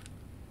thing.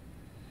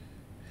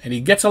 And he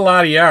gets a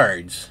lot of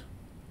yards.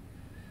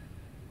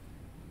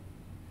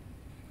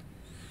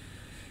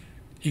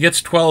 He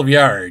gets 12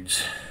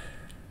 yards.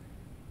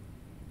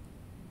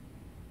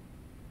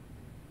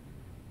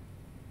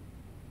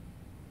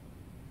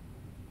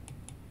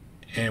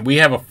 And we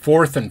have a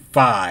 4th and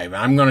 5.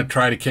 I'm going to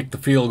try to kick the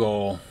field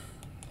goal.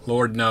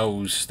 Lord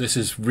knows, this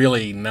is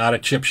really not a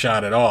chip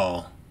shot at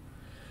all.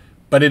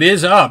 But it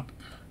is up.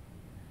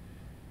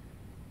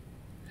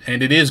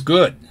 And it is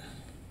good.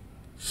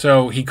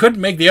 So he couldn't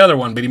make the other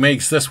one, but he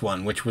makes this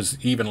one, which was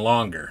even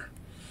longer.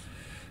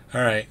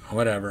 All right,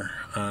 whatever.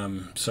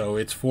 So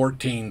it's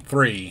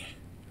 14-3.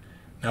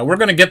 Now we're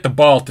going to get the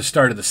ball at the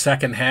start of the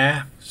second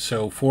half.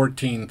 So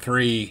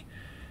 14-3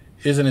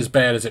 isn't as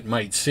bad as it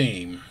might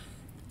seem.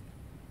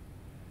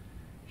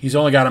 He's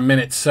only got a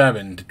minute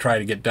 7 to try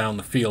to get down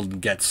the field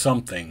and get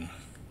something.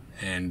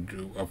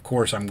 And, of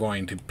course, I'm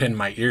going to pin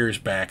my ears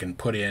back and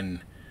put in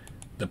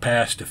the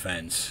pass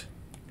defense.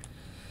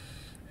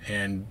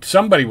 And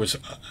somebody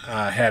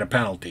had a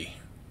penalty.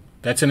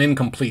 That's an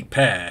incomplete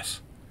pass.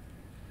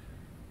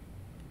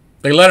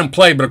 They let him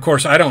play, but, of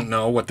course, I don't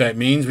know what that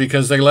means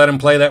because they let him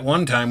play that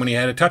one time when he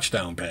had a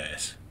touchdown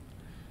pass.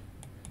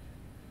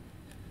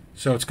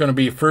 So it's going to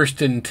be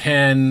 1st and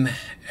 10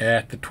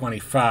 at the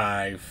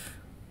 25.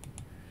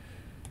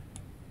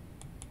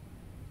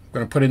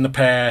 Going to put in the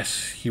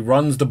pass. He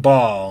runs the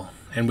ball,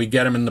 and we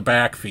get him in the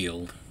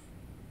backfield.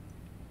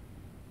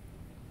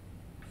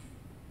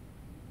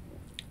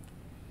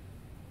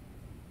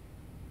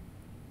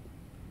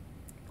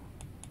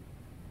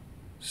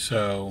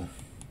 So,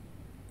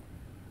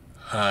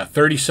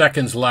 30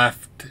 seconds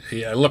left.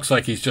 It looks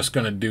like he's just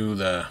going to do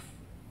the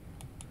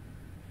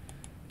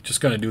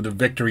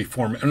victory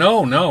form.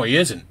 No, he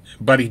isn't.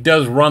 But he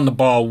does run the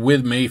ball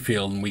with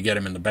Mayfield, and we get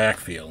him in the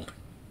backfield.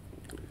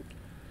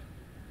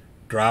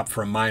 Drop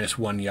for a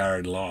 -1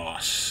 yard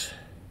loss.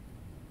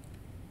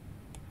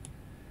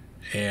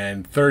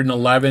 And 3rd and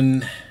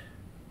 11.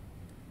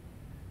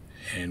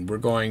 And we're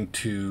going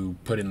to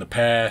put in the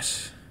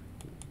pass.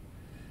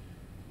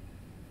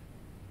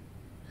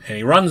 And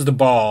he runs the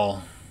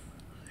ball.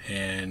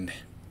 And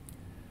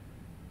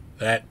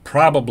that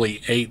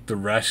probably ate the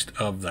rest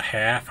of the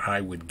half,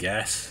 I would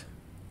guess.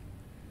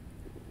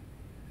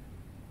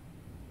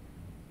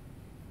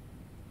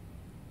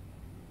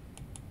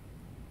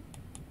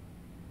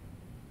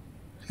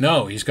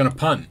 No, he's going to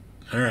punt.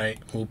 All right,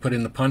 we'll put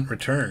in the punt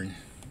return.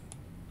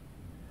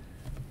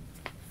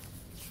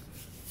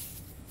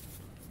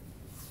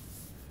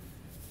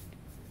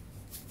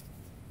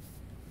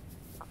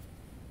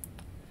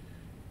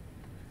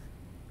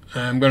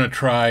 I'm going to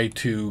try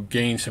to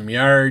gain some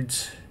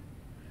yards,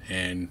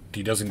 and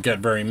he doesn't get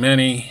very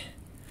many.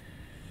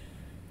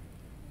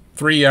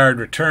 3-yard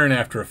return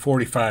after a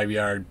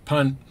 45-yard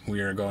punt.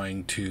 We are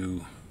going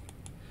to...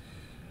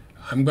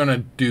 I'm going to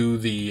do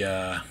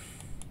the...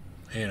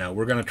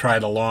 we're going to try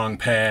the long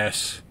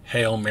pass,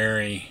 Hail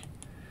Mary.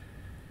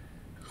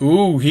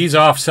 Ooh, he's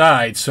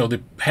offside, so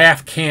the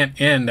half can't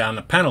end on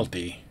the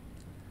penalty.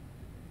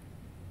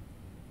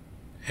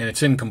 And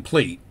it's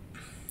incomplete.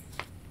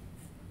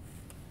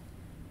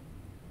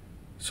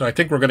 So I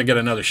think we're going to get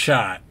another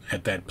shot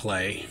at that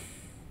play.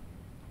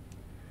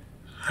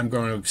 I'm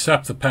going to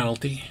accept the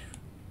penalty.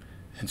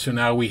 And so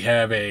now we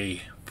have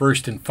a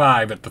 1st and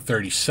 5 at the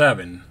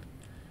 37.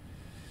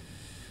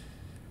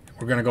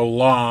 We're going to go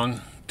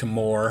long to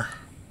Moore.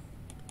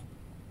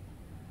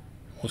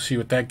 We'll see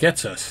what that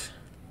gets us.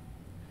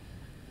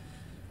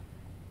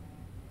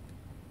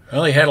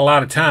 Well, he had a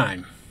lot of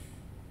time.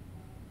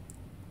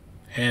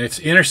 And it's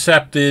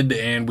intercepted,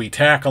 and we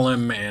tackle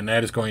him, and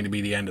that is going to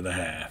be the end of the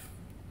half.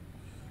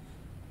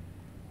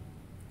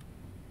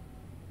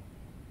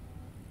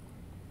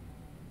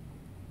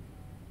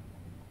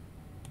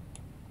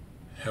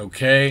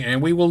 Okay,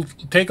 and we will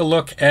take a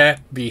look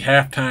at the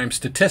halftime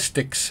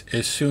statistics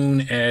as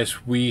soon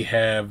as we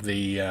have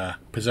the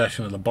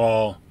possession of the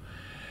ball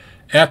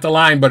at the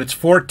line, but it's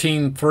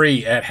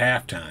 14-3 at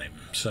halftime,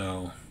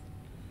 so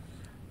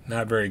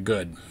not very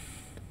good.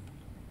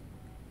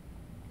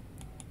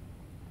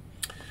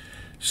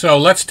 So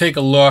let's take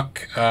a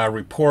look.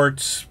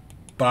 Reports,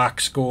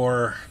 box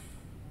score.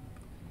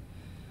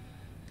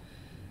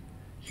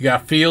 You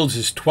got Fields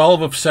is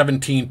 12 of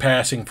 17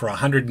 passing for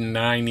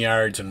 109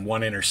 yards and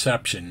 1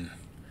 interception.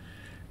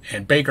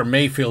 And Baker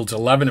Mayfield's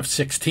 11 of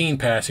 16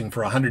 passing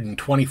for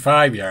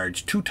 125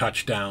 yards, 2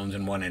 touchdowns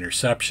and 1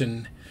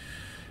 interception.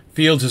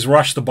 Fields has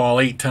rushed the ball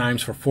 8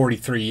 times for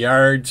 43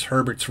 yards.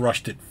 Herbert's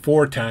rushed it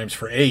 4 times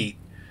for 8.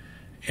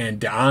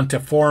 And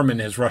Deonta Foreman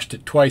has rushed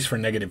it twice for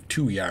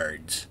 -2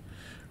 yards.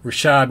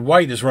 Rashad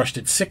White has rushed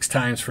it 6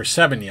 times for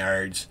 7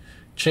 yards.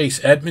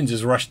 Chase Edmonds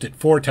has rushed it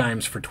 4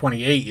 times for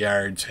 28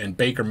 yards, and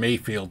Baker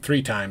Mayfield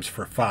 3 times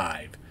for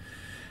 5.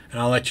 And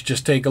I'll let you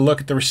just take a look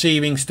at the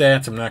receiving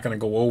stats. I'm not going to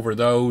go over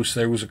those.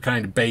 Those are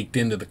kind of baked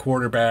into the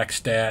quarterback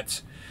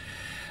stats.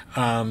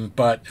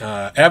 But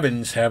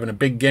Evans having a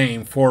big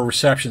game, 4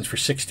 receptions for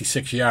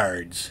 66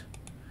 yards.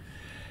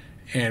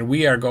 And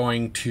we are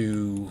going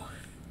to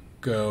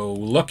go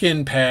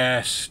look-in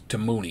pass to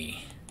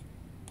Mooney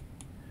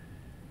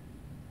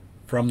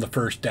from the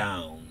first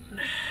down.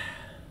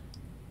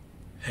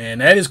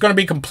 And that is going to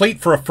be complete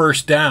for a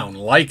first down.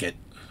 Like it.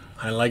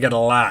 I like it a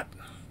lot.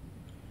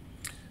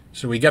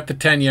 So we get the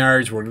 10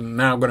 yards. We're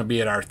now going to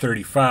be at our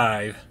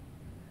 35.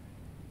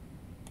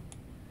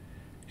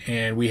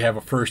 And we have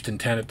a 1st and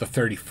 10 at the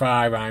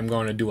 35. I'm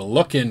going to do a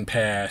look-in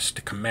pass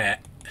to Komet.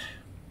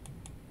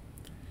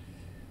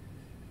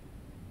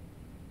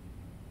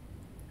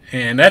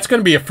 And that's going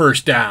to be a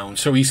first down.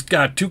 So he's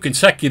got 2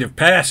 consecutive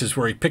passes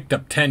where he picked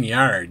up 10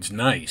 yards.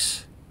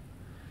 Nice.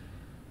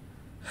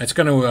 That's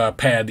going to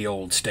pad the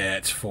old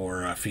stats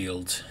for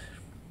Fields.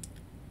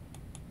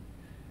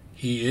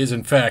 He is,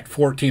 in fact,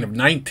 14 of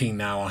 19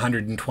 now,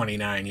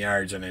 129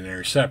 yards and an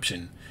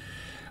interception.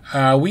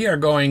 We are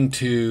going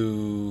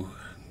to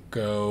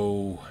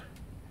go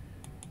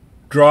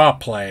draw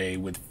play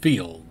with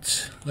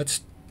Fields.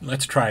 Let's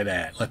try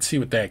that. Let's see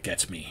what that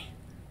gets me.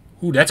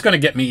 Ooh, that's going to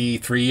get me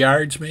 3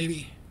 yards,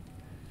 maybe?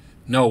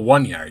 No,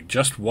 1 yard.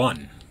 Just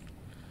 1.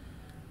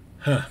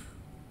 Huh.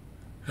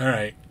 All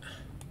right.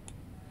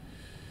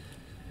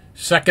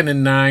 2nd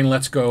and 9.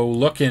 Let's go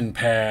look-in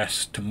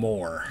pass to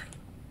Moore.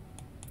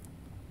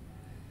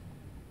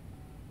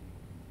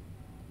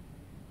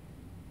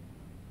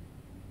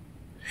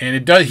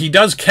 And he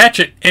does catch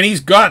it, and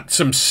he's got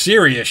some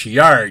serious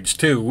yards,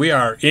 too. We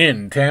are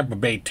in Tampa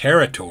Bay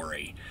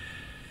territory.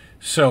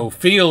 So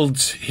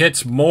Fields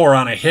hits Moore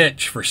on a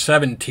hitch for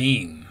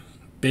 17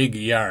 big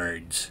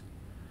yards.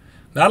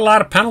 Not a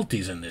lot of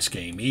penalties in this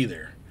game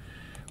either.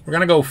 We're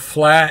going to go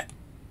flat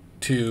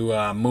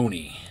to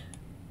Mooney.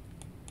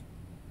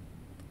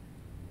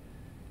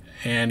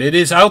 And it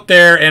is out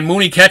there, and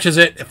Mooney catches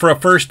it for a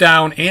first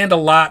down and a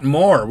lot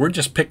more. We're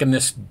just picking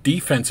this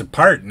defense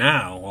apart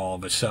now, all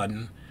of a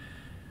sudden.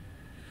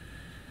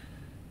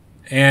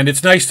 And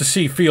it's nice to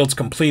see Fields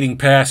completing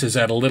passes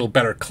at a little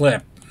better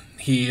clip.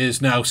 He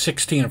is now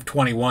 16 of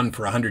 21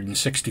 for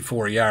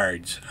 164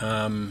 yards.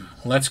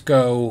 Let's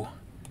go.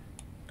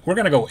 We're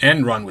going to go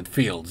end run with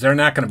Fields. They're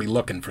not going to be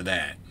looking for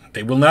that.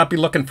 They will not be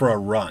looking for a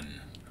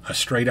run, a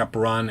straight-up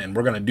run, and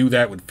we're going to do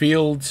that with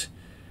Fields.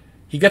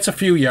 He gets a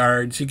few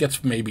yards. He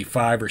gets maybe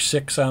 5 or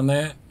 6 on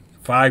that.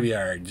 5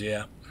 yards,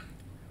 yeah.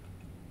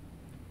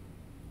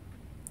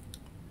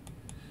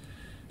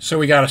 So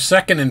we got a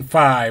 2nd and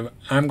 5.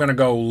 I'm going to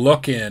go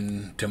look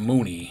in to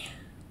Mooney.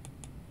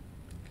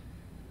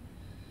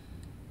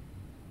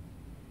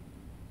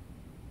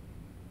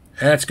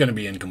 That's going to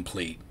be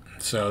incomplete.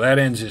 So that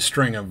ends his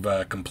string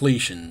of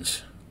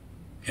completions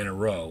in a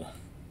row.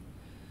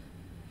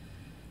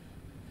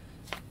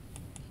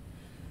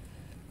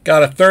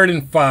 Got a 3rd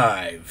and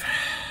 5.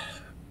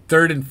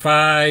 3rd and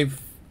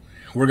 5.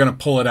 We're going to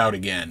pull it out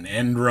again.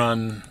 End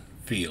run,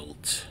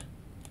 Fields.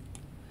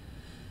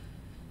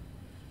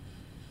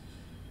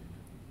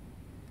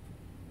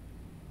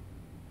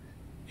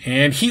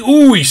 And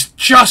he's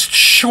just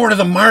short of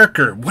the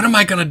marker. What am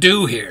I going to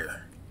do here?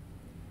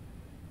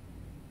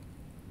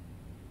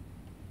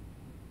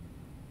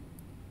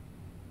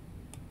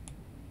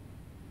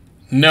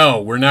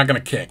 No, we're not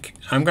going to kick.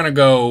 I'm going to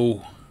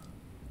go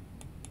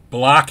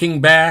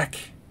blocking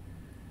back,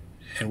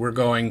 and we're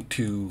going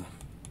to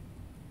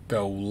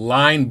go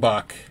line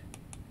buck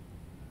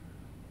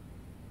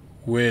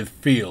with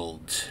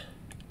Fields.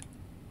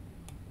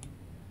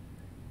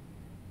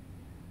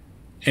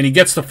 And he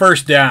gets the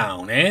first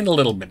down and a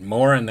little bit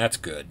more, and that's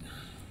good.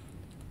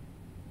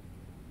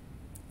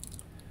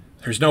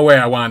 There's no way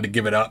I wanted to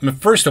give it up. I mean,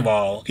 first of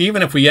all,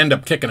 even if we end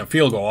up kicking a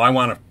field goal, I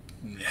want to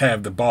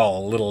have the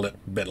ball a little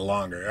bit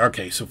longer.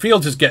 Okay, so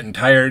Fields is getting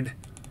tired.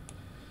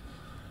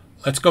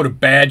 Let's go to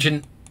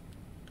Badgett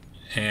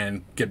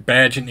and get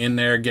Badgett in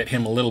there, get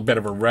him a little bit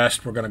of a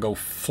rest. We're going to go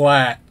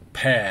flat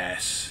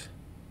pass.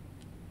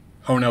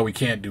 Oh, no, we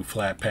can't do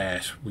flat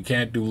pass. We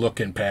can't do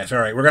look-in pass. All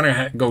right, we're going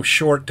to go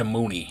short to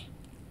Mooney.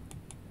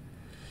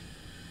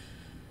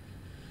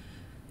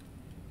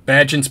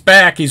 Badgett's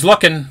back. He's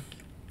looking.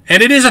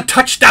 And it is a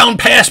touchdown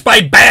pass by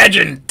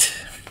Badgett.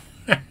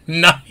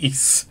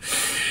 Nice.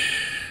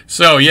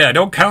 So, yeah,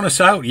 don't count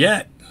us out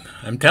yet.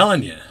 I'm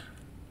telling you.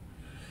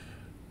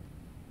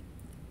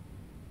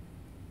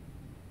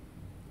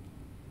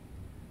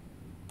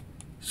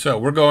 So,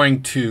 we're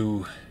going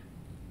to...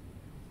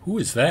 Who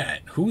is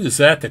that? Who is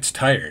that that's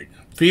tired?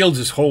 Fields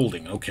is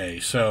holding. Okay,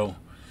 so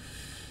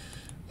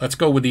let's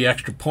go with the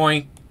extra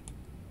point.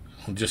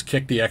 We'll just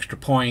kick the extra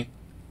point.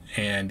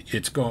 And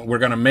it's going. We're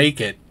going to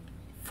make it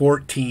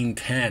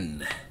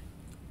 14-10.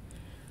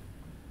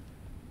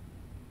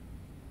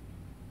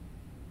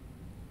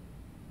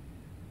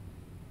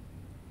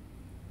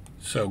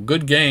 So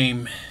good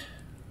game.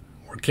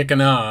 We're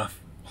kicking off.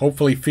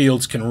 Hopefully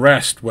Fields can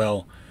rest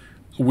while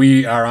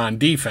we are on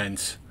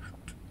defense.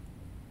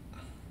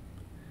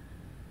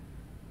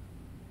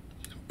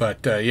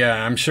 But,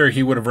 yeah, I'm sure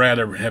he would have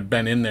rather have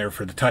been in there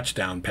for the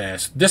touchdown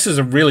pass. This is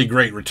a really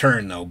great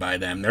return, though, by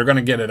them. They're going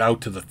to get it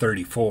out to the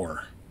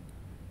 34.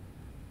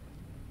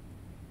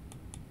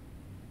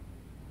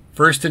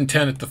 1st and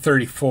 10 at the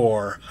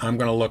 34. I'm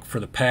going to look for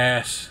the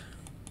pass.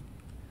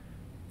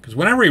 Because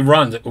whenever he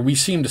runs it, we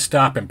seem to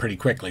stop him pretty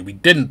quickly. We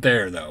didn't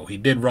there, though. He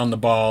did run the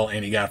ball,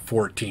 and he got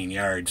 14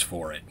 yards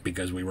for it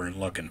because we weren't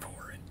looking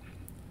for it.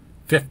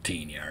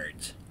 15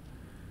 yards.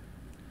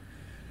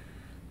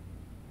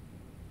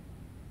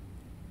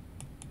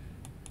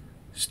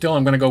 Still,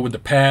 I'm going to go with the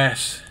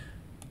pass.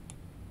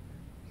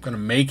 I'm going to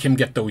make him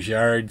get those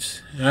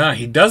yards.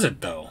 He does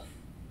it, though.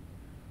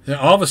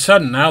 All of a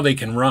sudden, now they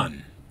can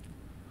run.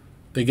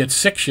 They get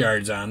 6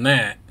 yards on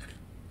that.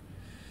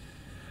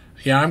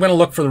 Yeah, I'm going to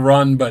look for the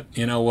run, but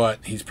you know what?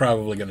 He's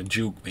probably going to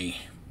juke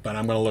me. But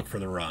I'm going to look for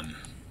the run.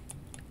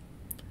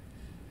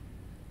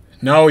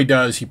 No, he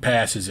does. He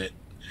passes it.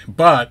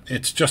 But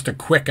it's just a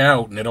quick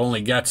out, and it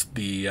only gets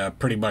the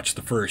pretty much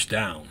the first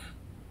down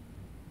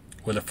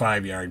with a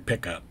 5-yard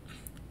pickup.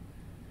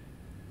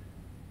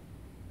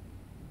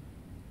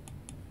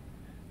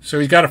 So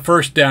he's got a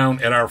first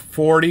down at our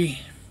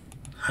 40.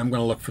 I'm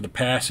going to look for the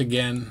pass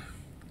again.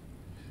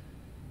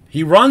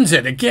 He runs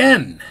it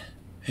again.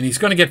 And he's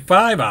going to get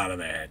 5 out of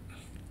that.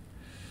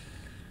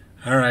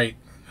 All right.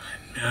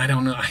 I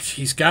don't know.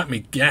 He's got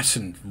me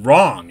guessing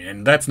wrong,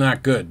 and that's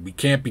not good. We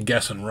can't be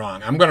guessing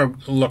wrong. I'm going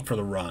to look for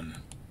the run.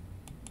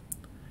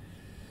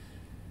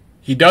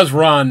 He does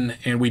run,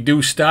 and we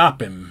do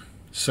stop him.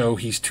 So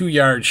he's 2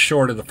 yards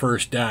short of the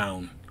first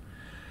down.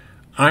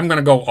 I'm going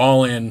to go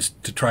all in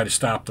to try to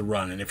stop the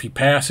run. And if he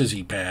passes,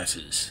 he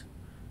passes.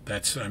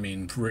 That's, I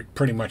mean,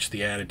 pretty much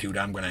the attitude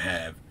I'm going to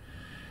have.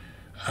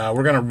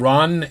 We're going to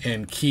run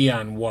and key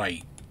on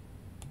White.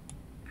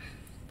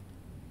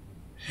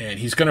 And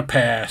he's going to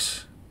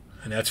pass.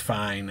 And that's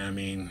fine. I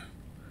mean,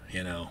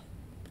 you know.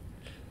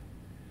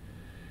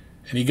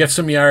 And he gets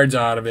some yards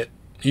out of it.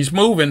 He's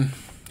moving.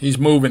 He's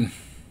moving.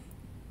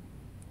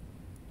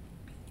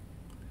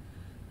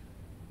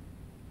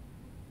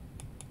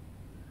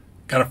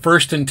 Got a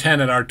 1st and 10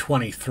 at our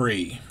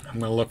 23. I'm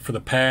going to look for the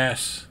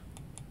pass.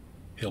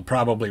 He'll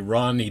probably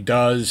run. He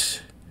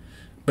does.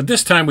 But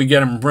this time we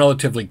get him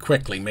relatively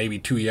quickly, maybe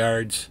 2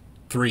 yards,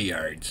 3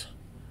 yards.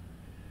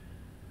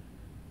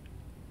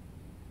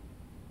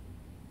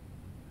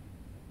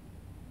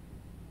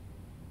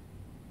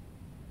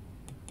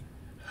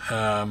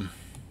 I'm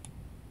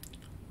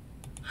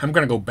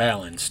going to go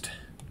balanced.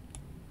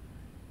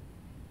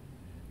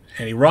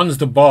 And he runs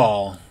the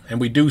ball, and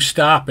we do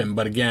stop him,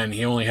 but again,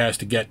 he only has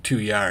to get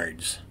 2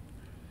 yards.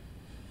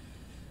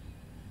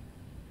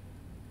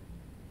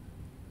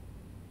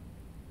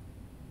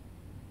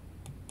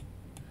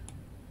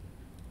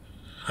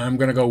 I'm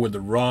going to go with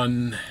the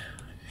run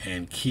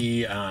and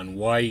key on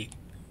White.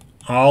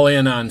 All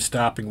in on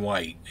stopping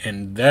White.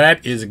 And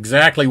that is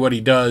exactly what he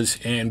does,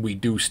 and we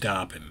do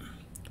stop him.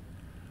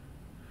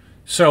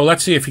 So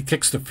let's see if he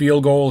kicks the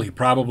field goal. He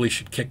probably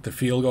should kick the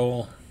field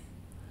goal,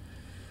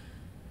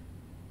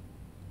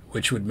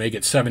 which would make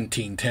it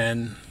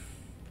 17-10.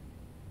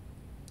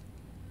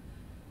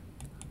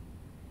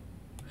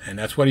 And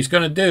that's what he's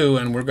going to do,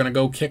 and we're going to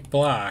go kick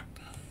block.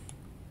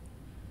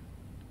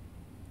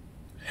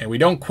 And we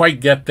don't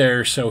quite get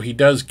there, so he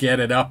does get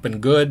it up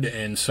and good,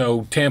 and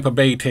so Tampa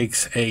Bay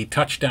takes a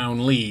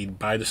touchdown lead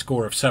by the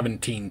score of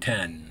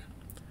 17-10.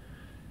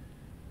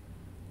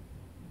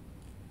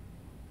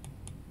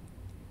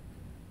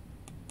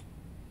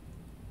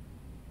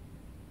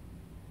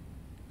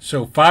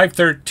 So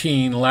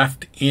 5:13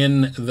 left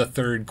in the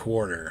third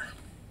quarter.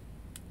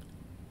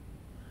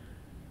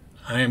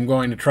 I am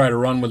going to try to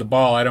run with the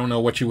ball. I don't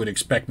know what you would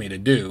expect me to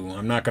do.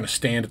 I'm not going to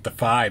stand at the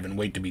 5 and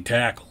wait to be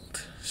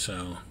tackled.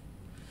 So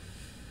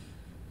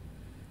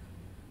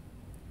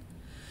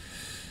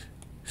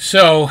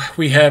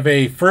we have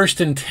a 1st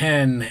and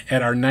 10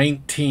 at our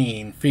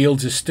 19.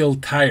 Fields is still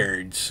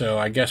tired, so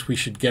I guess we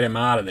should get him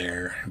out of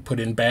there and put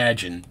in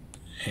Badgen.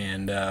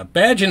 And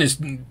Badgen is,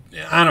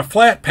 on a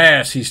flat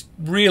pass, he's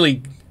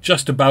really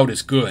just about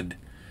as good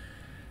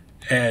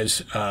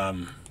as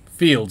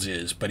Fields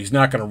is, but he's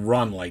not going to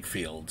run like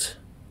Fields.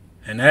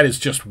 And that is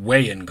just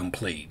way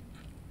incomplete.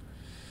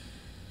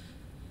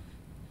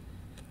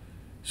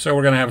 So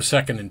we're going to have a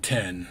 2nd and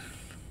 10.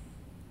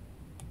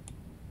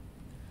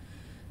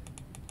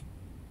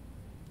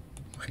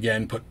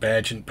 Again, put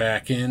Badgen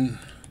back in.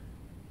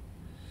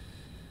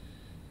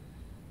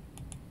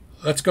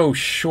 Let's go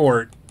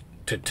short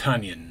to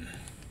Tunyon.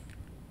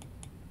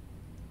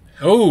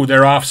 Oh,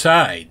 they're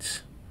offsides.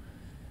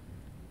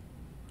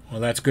 Well,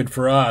 that's good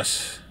for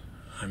us.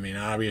 I mean,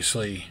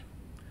 obviously,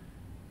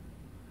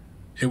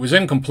 it was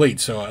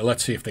incomplete, so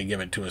let's see if they give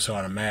it to us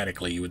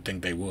automatically. You would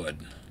think they would.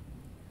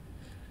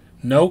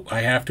 Nope,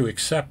 I have to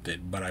accept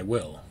it, but I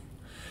will.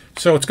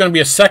 So it's going to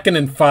be a 2nd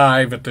and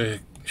 5 at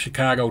the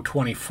Chicago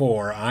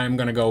 24. I'm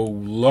going to go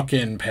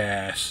look-in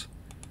pass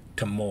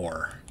to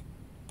Moore.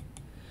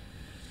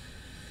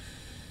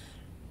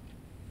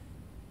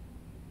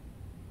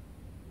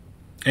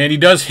 And he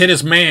does hit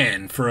his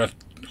man for a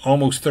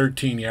almost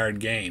 13-yard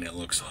gain, it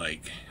looks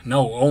like.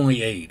 No,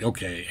 only 8.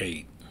 Okay,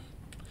 8.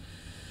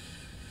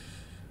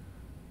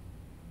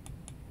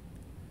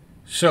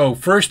 So,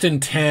 1st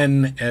and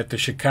 10 at the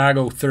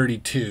Chicago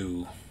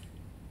 32.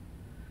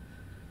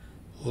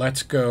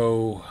 Let's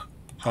go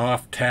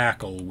off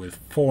tackle with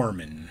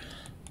Foreman.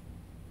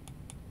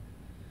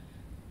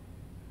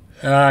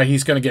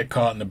 He's going to get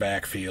caught in the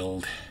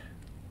backfield.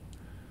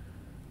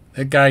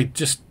 That guy,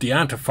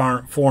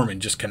 Deonta Foreman,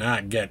 just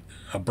cannot get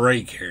a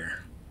break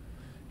here.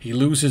 He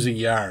loses a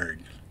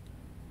yard.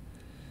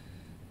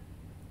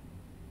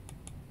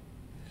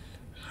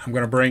 I'm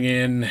going to bring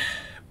in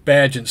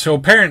Badgen. So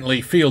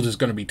apparently Fields is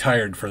going to be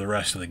tired for the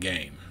rest of the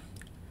game.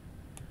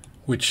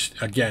 Which,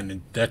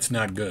 again, that's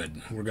not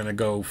good. We're going to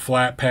go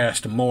flat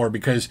pass to Moore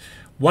because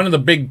one of the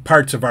big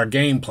parts of our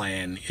game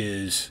plan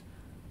is...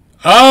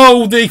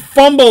 Oh, they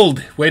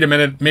fumbled! Wait a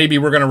minute, maybe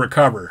we're going to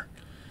recover.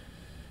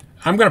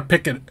 I'm going to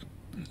pick it.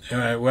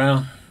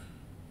 Well,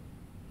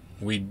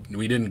 we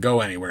didn't go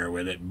anywhere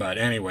with it, but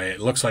anyway, it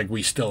looks like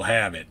we still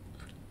have it.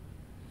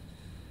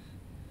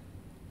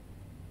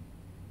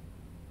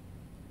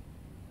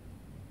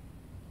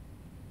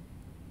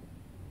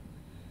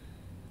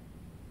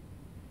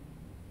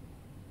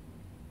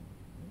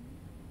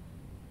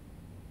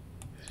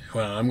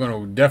 Well, I'm going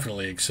to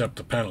definitely accept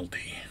the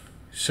penalty.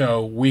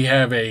 So we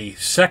have a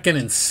 2nd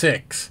and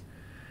 6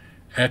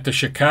 at the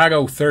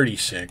Chicago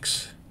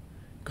 36.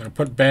 Going to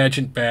put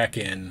Badgett back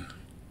in.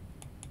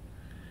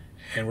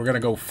 And we're going to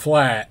go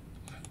flat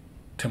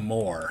to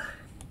Moore.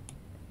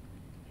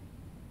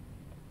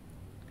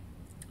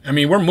 I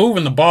mean, we're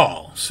moving the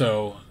ball,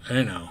 so,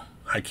 you know,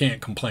 I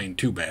can't complain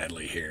too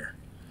badly here.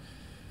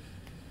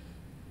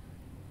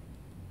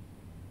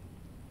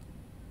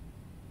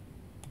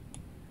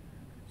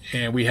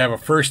 And we have a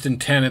 1st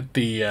and 10 at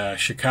the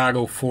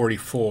Chicago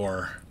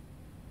 44.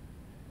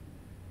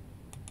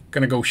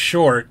 Going to go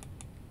short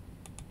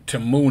to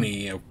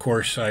Mooney. Of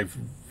course, I've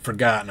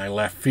forgotten I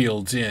left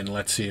Fields in.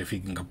 Let's see if he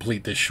can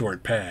complete this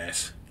short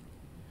pass.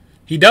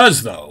 He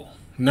does, though.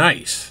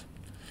 Nice.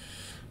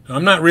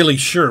 I'm not really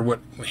sure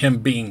what him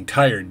being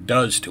tired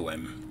does to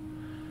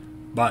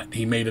him. But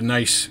he made a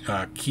nice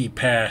key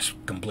pass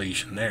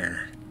completion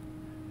there.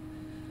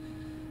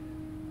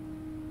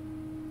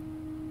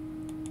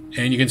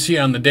 And you can see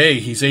on the day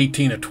he's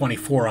 18 of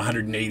 24,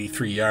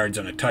 183 yards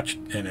on a touch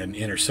and an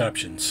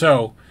interception.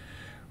 So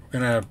we're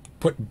going to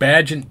put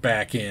Bagent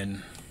back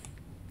in.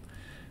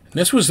 And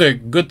this was a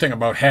good thing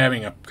about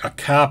having a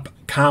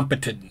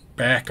competent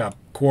backup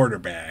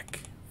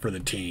quarterback for the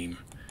team.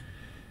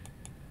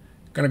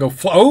 Going to go,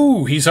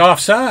 oh, he's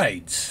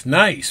offsides.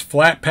 Nice.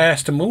 Flat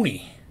pass to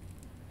Mooney.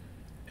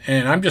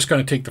 And I'm just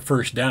going to take the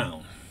first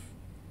down.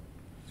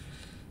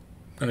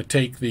 I'm going to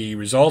take the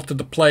result of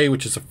the play,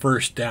 which is a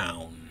first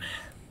down.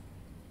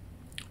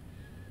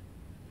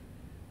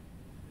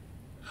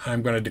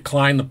 I'm going to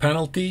decline the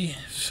penalty.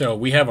 So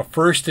we have a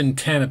 1st and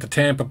 10 at the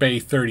Tampa Bay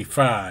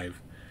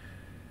 35.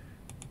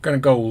 Going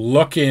to go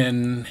look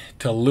in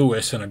to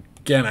Lewis. And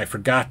again, I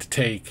forgot to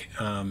take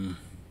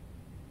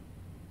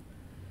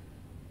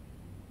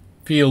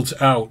Fields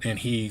out, and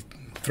he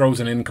throws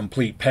an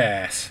incomplete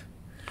pass.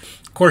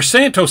 Of course,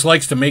 Santos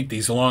likes to make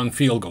these long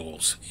field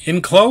goals.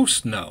 In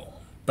close? No.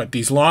 But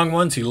these long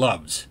ones, he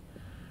loves.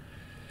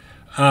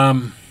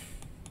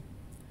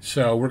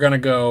 So we're going to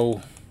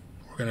go,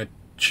 we're going to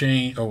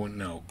change, oh,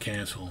 no,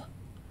 cancel.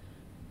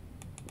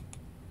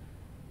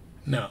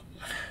 No.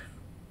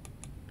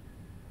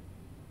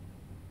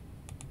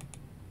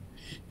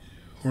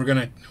 We're going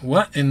to,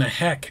 what in the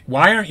heck?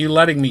 Why aren't you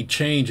letting me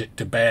change it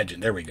to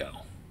Bagent? There we go.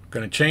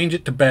 Going to change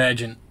it to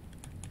Bagent.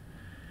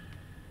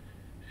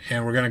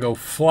 And we're going to go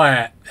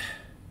flat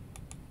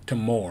to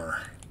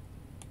Moore.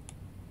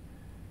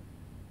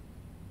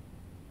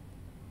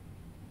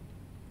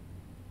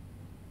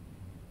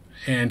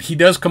 And he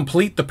does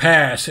complete the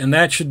pass, and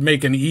that should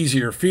make an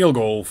easier field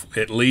goal,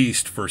 at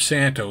least for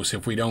Santos,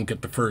 if we don't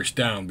get the first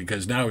down,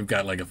 because now we've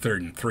got like a 3rd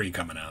and 3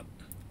 coming up.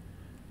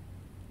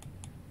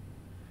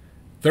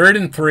 3rd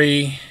and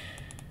 3.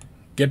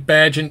 Get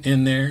Bagent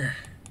in there.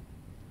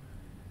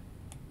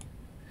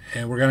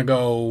 And we're going to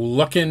go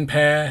look-in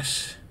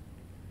pass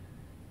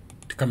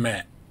to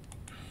Komet.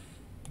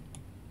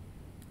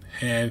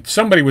 And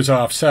somebody was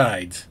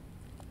offsides.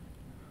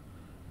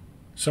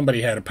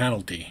 Somebody had a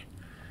penalty.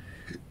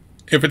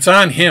 If it's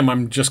on him,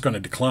 I'm just going to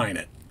decline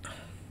it.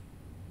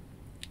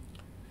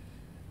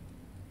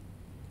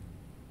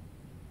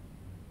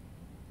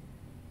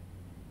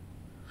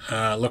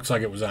 Looks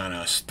like it was on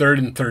us. 3rd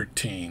and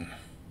 13.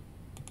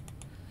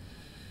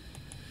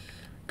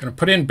 Going to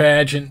put in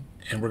Bagent,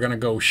 and we're going to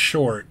go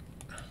short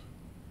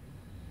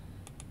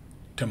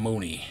to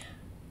Mooney.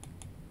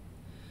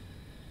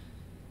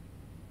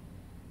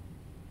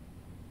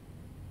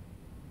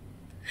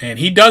 And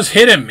he does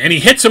hit him, and he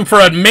hits him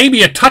for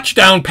maybe a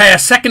touchdown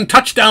pass, 2nd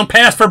touchdown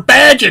pass for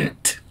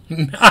Bagent.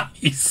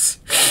 Nice.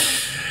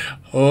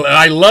 Well,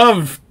 I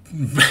love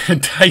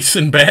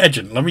Tyson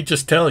Bagent, let me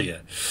just tell you.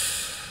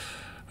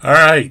 All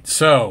right,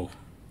 so,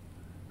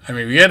 I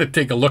mean, we got to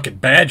take a look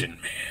at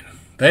Bagent, man.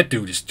 That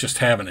dude is just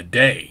having a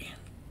day.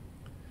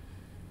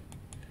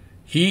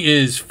 He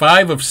is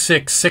 5 of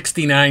 6,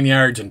 69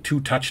 yards and 2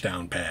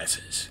 touchdown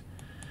passes.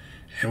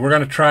 And we're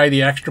going to try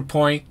the extra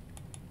point,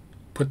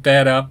 put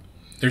that up.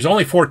 There's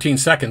only 14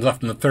 seconds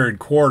left in the 3rd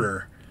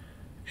quarter,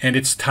 and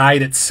it's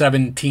tied at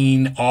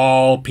 17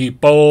 all,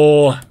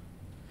 people.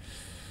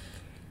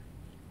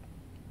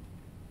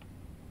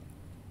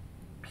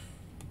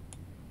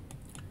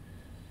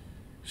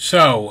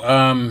 So,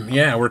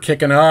 yeah, we're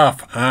kicking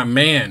off.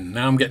 Man,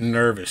 now I'm getting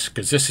nervous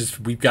because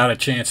we've got a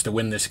chance to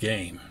win this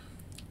game.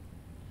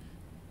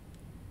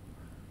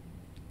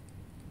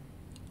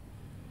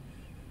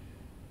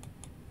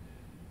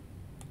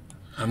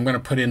 I'm going to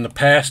put in the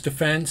pass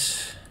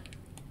defense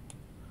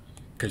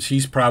because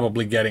he's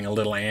probably getting a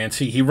little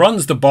antsy. He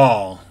runs the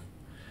ball.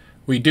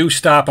 We do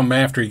stop him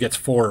after he gets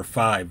 4 or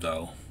 5,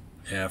 though.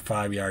 Yeah,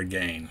 5-yard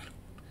gain.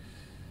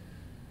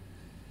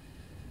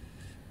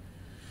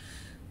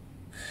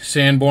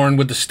 Sanborn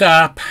with the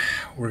stop.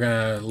 We're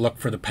going to look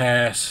for the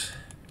pass.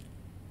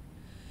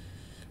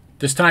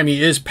 This time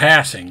he is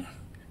passing,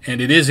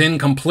 and it is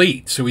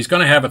incomplete, so he's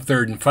going to have a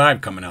 3rd and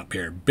 5 coming up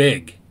here.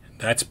 Big.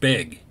 That's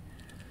big.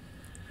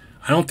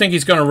 I don't think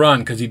he's going to run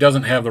because he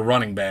doesn't have the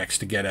running backs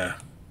to get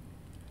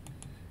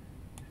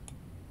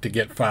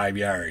 5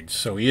 yards.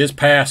 So he is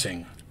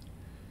passing.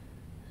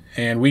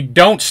 And we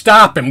don't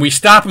stop him. We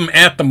stop him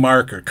at the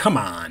marker. Come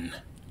on.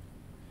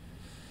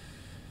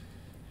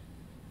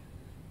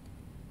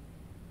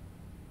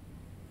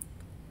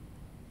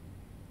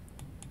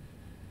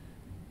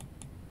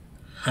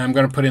 I'm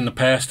going to put in the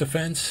pass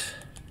defense.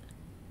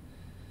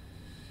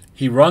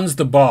 He runs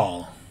the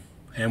ball.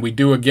 And we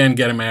do again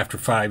get him after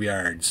 5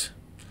 yards.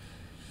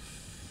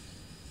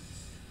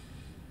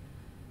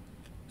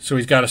 So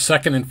he's got a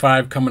 2nd and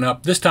 5 coming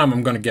up. This time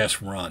I'm going to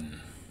guess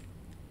run.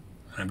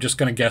 I'm just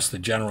going to guess the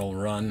general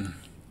run.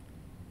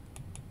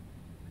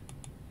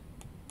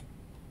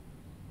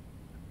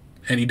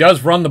 And he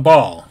does run the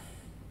ball,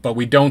 but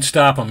we don't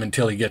stop him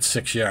until he gets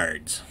 6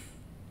 yards.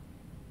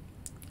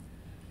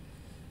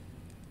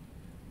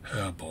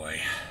 Oh,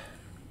 boy.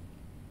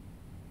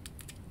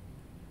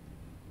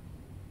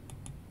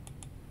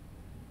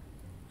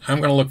 I'm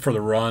going to look for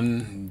the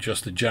run,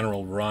 just the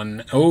general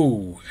run.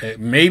 Oh,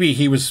 maybe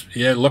he was,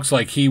 yeah, it looks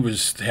like he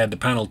had the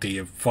penalty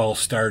of false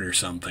start or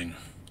something.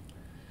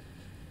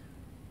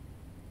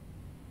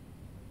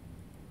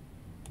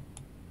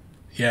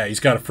 Yeah, he's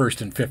got a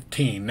 1st and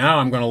 15. Now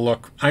I'm going to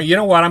look, you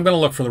know what, I'm going to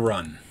look for the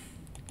run.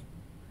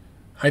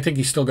 I think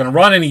he's still going to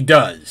run, and he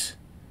does.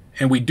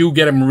 And we do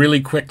get him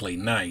really quickly.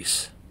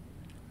 Nice.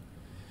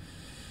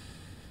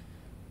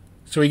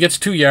 So he gets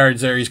 2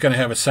 yards there. He's going to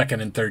have a 2nd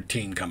and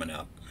 13 coming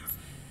up.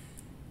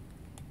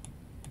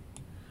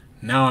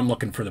 Now I'm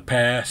looking for the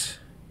pass.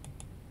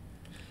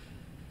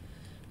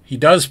 He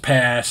does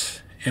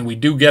pass, and we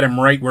do get him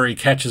right where he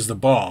catches the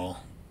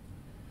ball.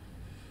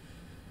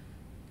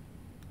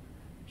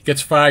 He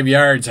gets 5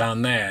 yards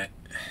on that.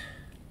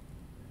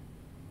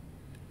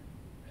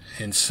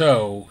 And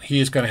so he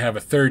is going to have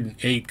a 3rd and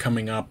 8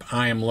 coming up.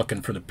 I am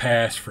looking for the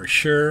pass for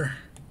sure.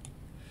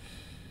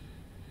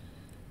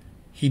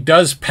 He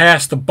does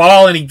pass the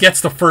ball, and he gets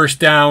the 1st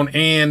down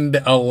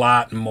and a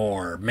lot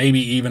more. Maybe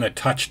even a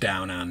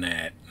touchdown on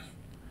that.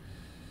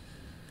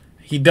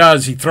 He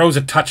does. He throws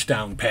a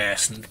touchdown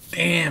pass. And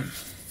damn.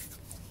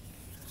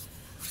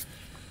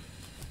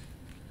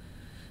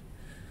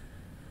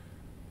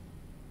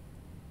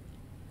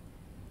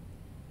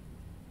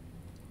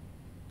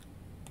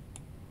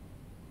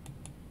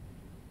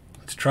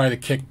 Let's try the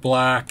kick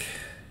block.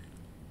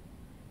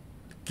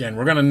 Again,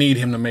 we're going to need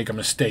him to make a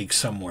mistake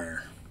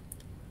somewhere.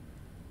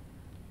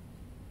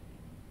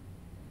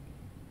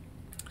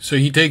 So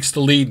he takes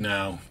the lead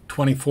now,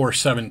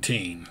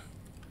 24-17.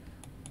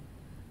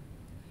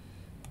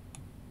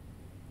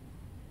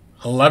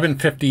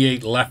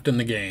 11:58 left in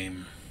the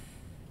game.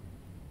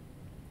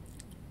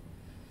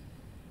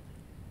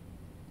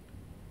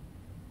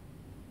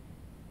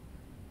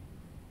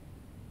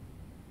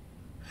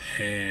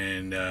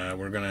 And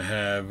we're going to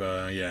have,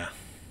 yeah.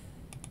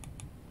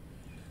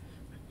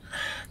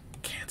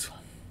 Cancel.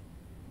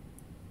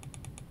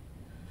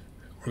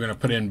 We're going to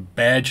put in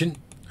Badgent.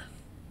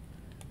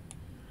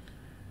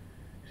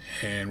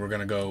 And we're going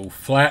to go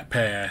flat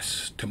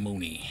pass to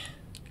Mooney.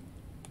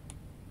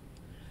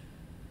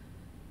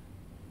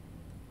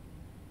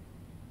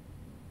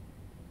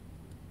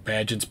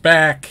 Badgent's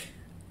back.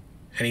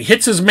 And he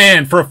hits his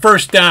man for a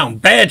 1st down.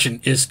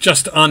 Badgent is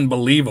just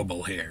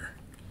unbelievable here.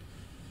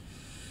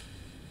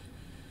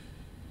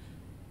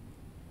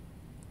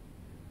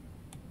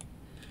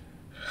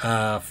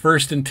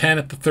 First and 10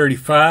 at the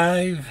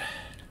 35.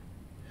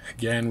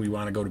 Again, we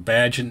want to go to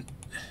Badgent.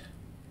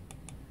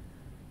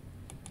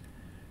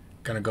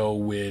 Going to go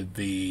with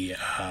the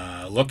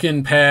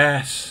look-in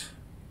pass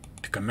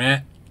to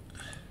Komet.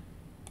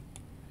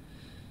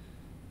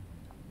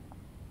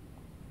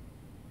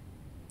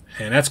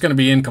 And that's going to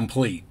be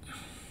incomplete.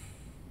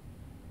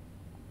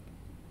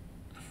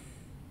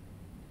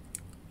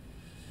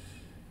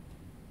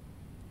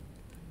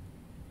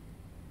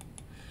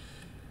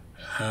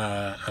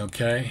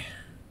 Okay.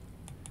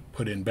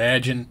 Put in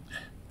Badgent.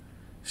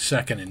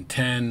 2nd and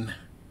 10.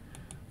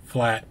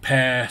 Flat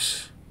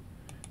pass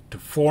to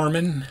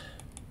Foreman.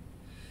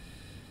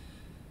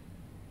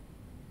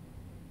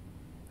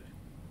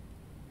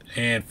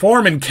 And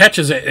Foreman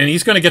catches it, and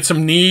he's going to get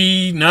some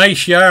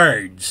nice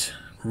yards.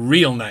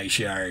 Real nice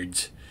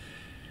yards.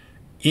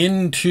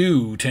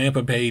 Into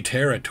Tampa Bay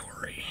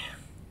territory.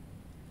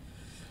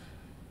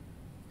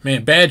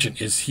 Man, Badgent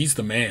he's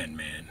the man,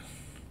 man.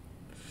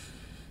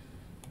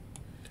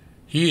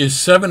 He is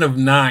 7 of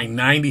 9,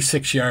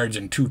 96 yards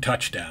and 2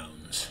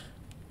 touchdowns.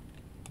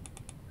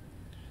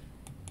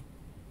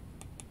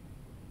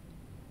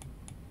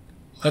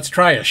 Let's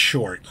try a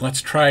short.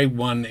 Let's try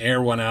one, air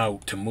one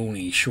out to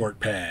Mooney, short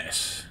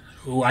pass.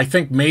 Ooh, I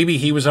think maybe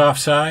he was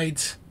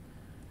offsides.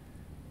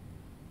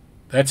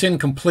 That's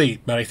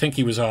incomplete, but I think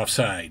he was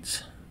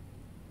offsides.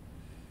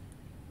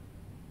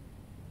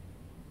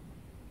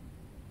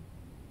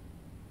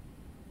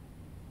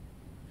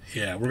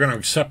 Yeah, we're going to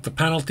accept the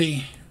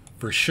penalty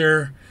for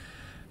sure.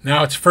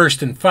 Now it's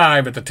 1st and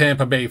 5 at the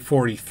Tampa Bay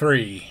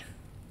 43.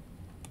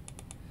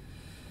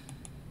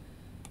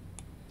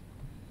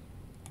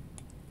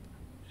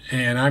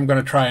 And I'm going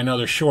to try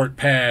another short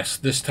pass.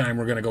 This time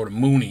we're going to go to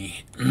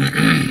Mooney.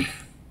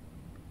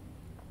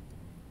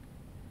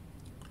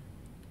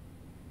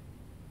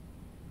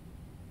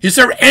 Is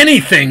there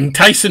anything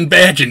Tyson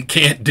Badgent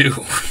can't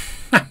do?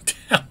 I'm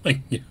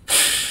telling you.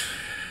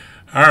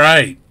 All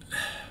right.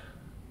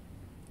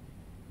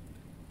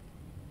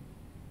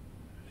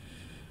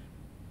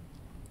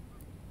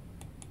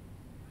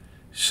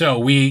 So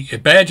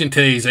Badgent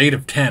today is 8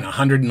 of 10,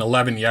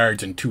 111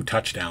 yards and 2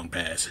 touchdown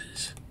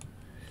passes.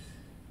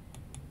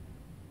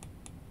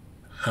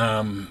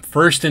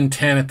 1st and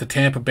 10 at the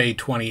Tampa Bay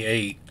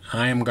 28.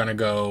 I am going to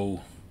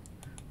go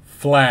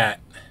flat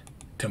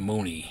to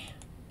Mooney.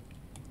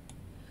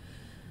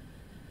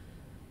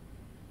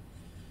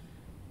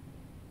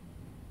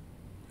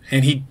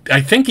 And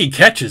I think he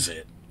catches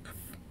it.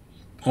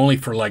 Only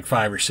for like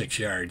 5 or 6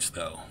 yards,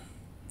 though.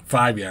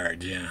 5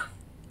 yards, yeah.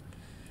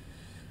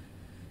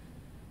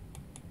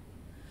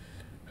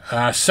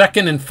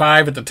 2nd and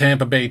 5 at the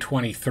Tampa Bay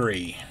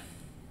 23.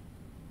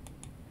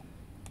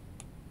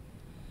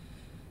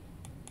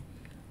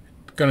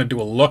 going to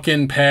do a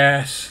look-in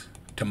pass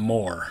to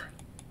Moore.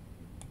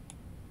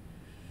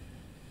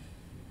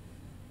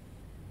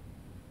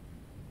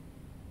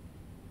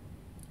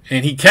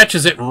 And he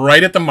catches it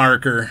right at the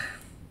marker.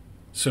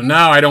 So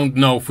now I don't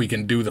know if we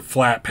can do the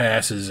flat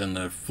passes and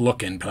the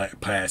look-in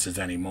passes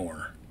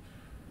anymore.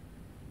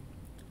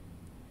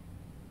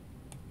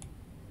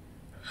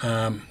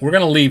 We're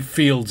going to leave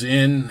Fields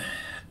in,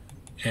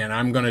 and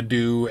I'm going to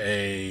do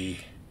a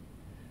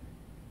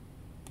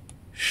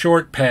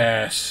short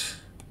pass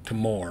to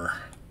Moore.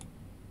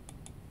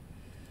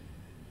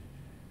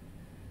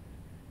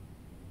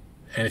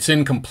 And it's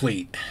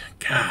incomplete.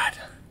 God.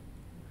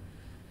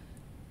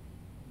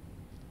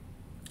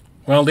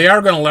 Well, they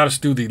are going to let us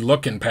do the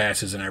look-in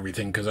passes and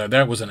everything because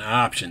that was an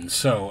option.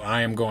 So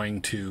I am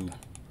going to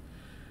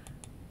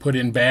put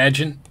in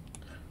Badgett.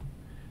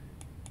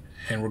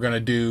 And we're going to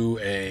do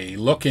a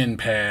look-in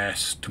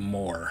pass to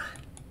Moore.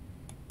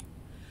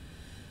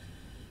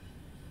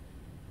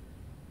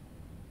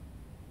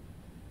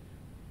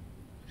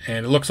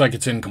 And it looks like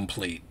it's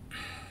incomplete.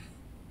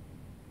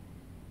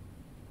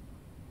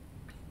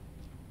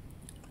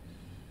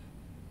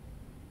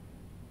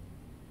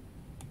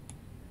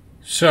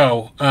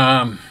 So,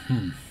 3rd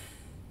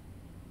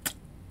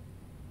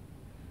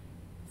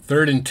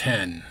and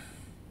 10.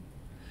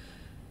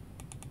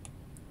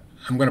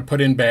 I'm going to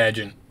put in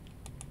Badgett.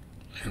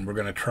 And we're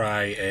going to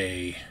try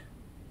a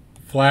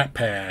flat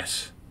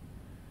pass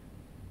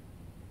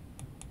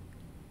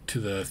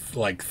to the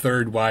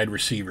third wide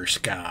receiver,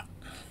 Scott.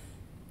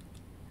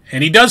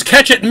 And he does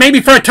catch it, maybe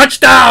for a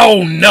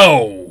touchdown.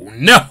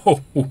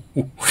 No.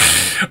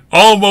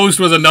 Almost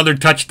was another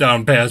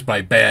touchdown pass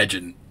by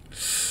Badgett.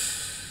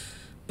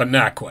 But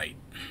not quite.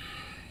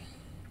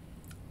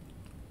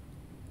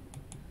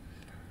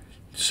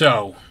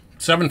 So,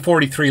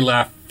 7:43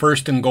 left,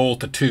 1st and goal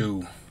to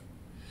 2.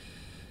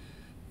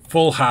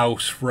 Full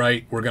house,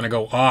 right? We're going to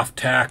go off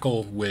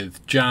tackle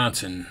with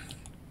Johnson.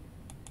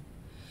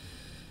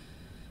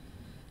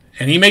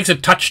 And he makes a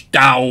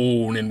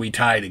touchdown, and we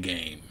tie the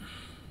game.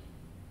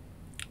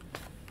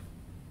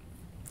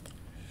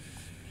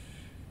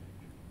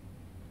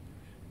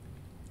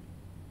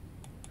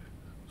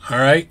 All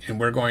right, and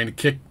we're going to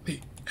kick the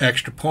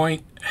extra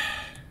point.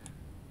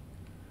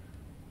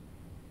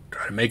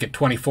 Try to make it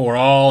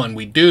 24-all, and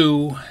we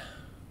do.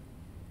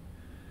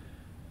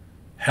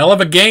 Hell of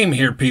a game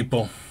here,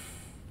 people.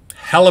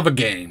 Hell of a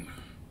game.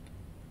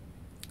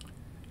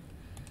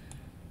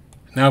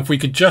 Now, if we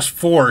could just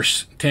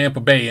force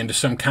Tampa Bay into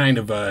some kind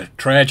of a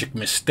tragic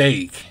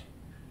mistake,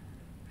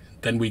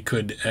 then we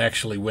could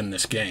actually win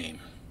this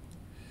game.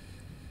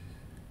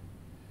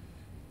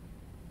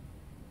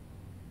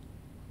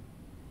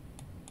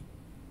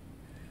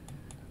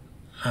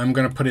 I'm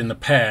going to put in the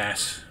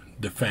pass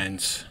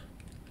defense.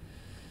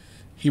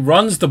 He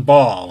runs the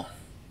ball,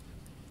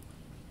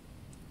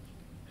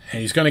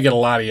 and he's going to get a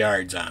lot of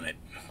yards on it.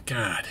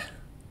 God.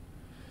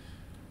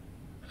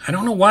 I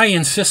don't know why he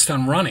insists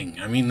on running.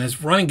 I mean,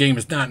 his running game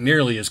is not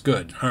nearly as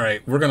good. All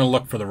right, we're going to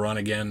look for the run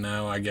again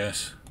now, I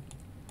guess.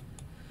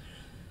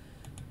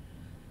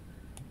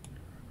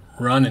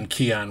 Run and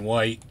Keon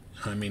White.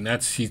 I mean,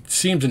 he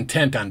seems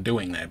intent on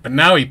doing that. But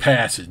now he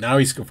passes. Now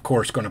he's, of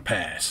course, going to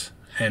pass.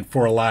 And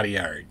for a lot of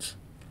yards.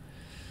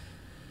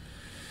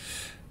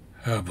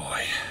 Oh,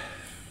 boy.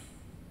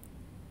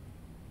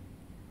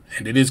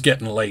 And it is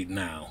getting late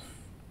now.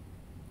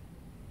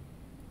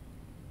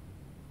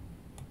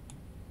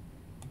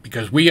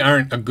 Because we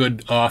aren't a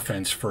good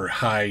offense for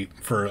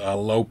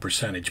low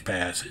percentage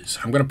passes.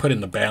 I'm going to put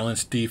in the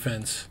balanced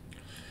defense.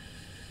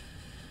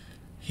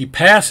 He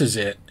passes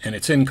it, and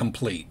it's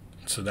incomplete.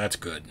 So that's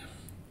good.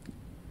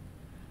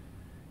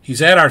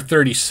 He's at our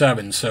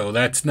 37, so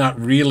that's not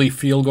really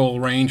field goal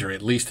range, or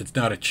at least it's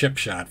not a chip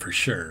shot for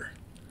sure.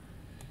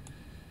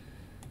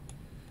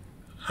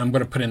 I'm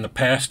going to put in the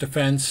pass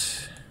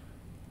defense.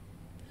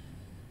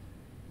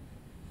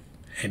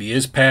 And he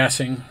is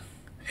passing.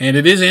 And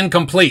it is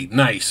incomplete.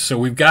 Nice. So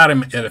we've got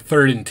him at a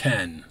 3rd and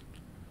 10.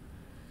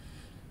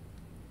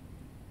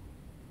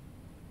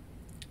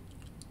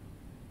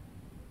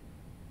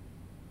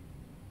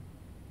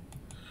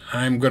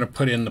 I'm going to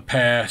put in the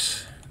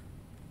pass.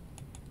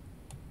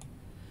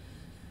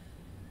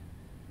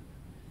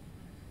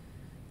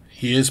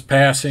 He is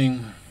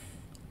passing.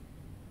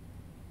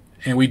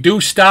 And we do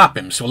stop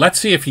him. So let's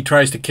see if he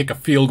tries to kick a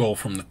field goal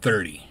from the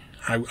 30.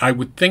 I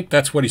would think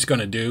that's what he's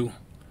going to do.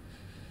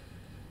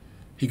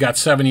 He got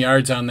 7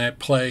 yards on that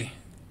play.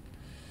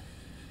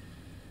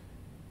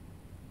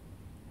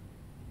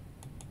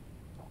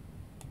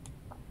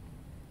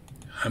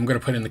 I'm going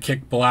to put in the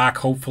kick block.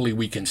 Hopefully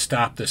we can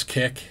stop this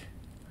kick.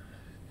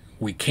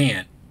 We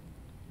can't.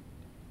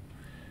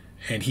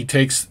 And he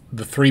takes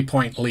the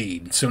 3-point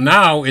lead. So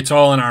now it's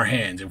all in our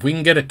hands. If we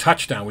can get a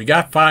touchdown, we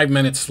got 5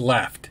 minutes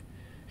left.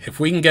 If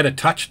we can get a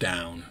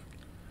touchdown,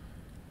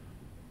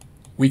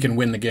 we can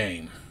win the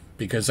game.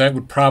 Because that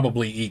would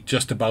probably eat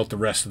just about the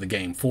rest of the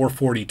game.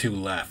 4:42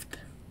 left.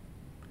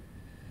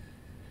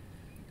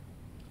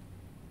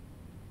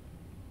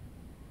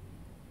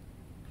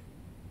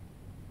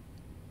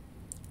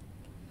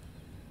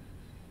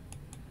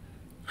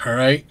 All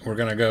right, we're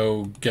going to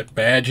go get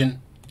Badgent.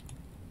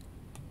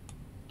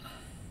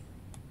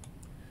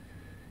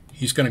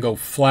 He's going to go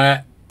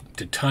flat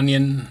to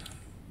Tunyon.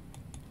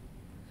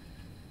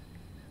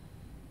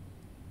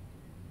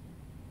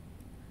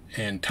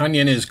 And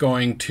Tunyon is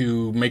going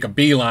to make a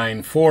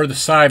beeline for the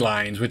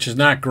sidelines, which is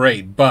not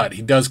great, but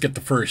he does get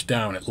the first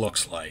down, it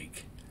looks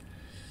like.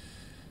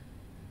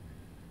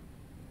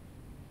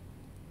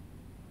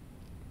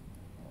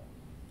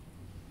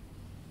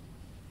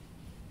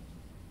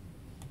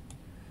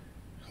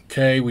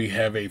 Okay, we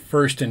have a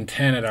 1st and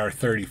 10 at our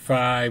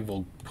 35.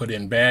 We'll put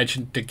in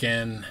Badgent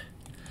again.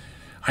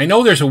 I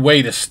know there's a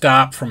way to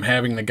stop from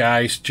having the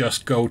guys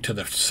just go to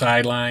the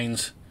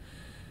sidelines,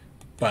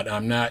 but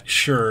I'm not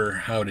sure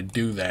how to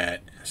do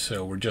that.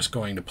 So we're just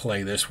going to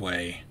play this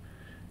way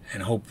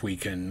and hope we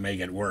can make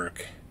it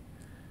work.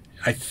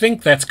 I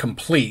think that's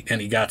complete,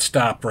 and he got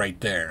stopped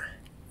right there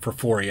for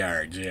 4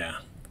 yards, yeah.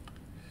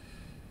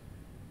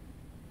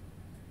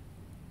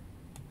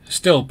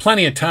 Still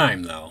plenty of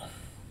time, though.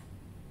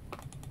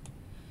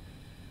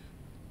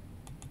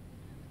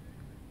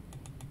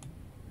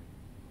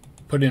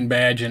 Put in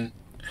Badgent.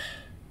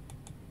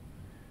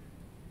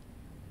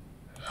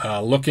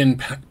 Look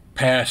in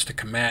pass to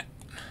Komet.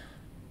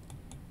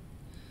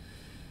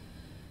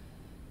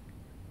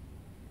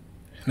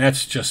 And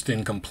that's just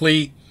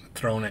incomplete.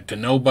 Throwing it to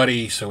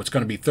nobody, so it's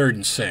going to be 3rd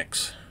and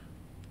 6.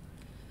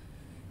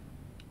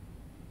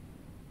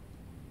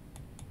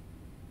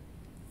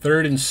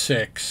 3rd and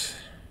 6.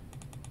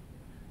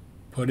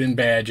 Put in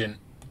Badgent.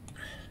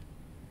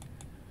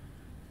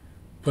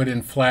 Put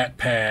in flat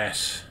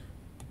pass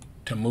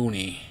to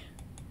Mooney.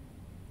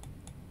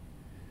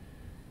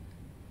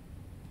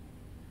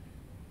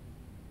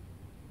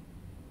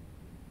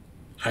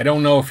 I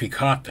don't know if he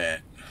caught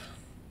that.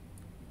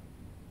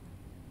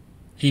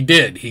 He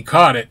did. He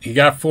caught it. He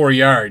got 4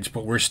 yards,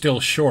 but we're still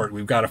short.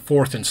 We've got a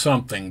 4th and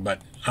something,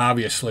 but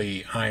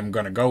obviously I'm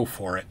going to go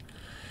for it.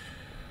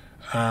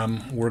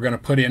 We're going to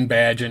put in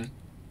Badgent,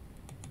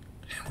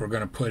 and we're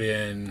going to put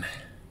in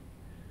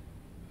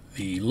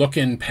the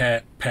look-in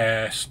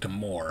pass to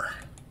Moore.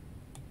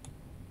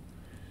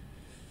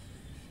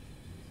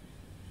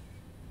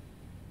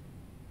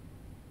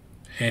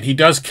 And he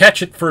does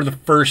catch it for the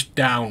first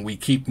down. We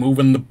keep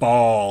moving the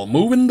ball.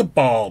 Moving the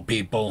ball,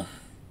 people.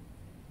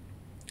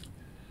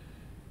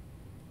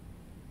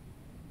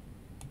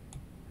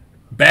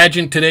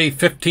 Badgent today,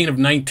 15 of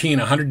 19,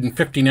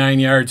 159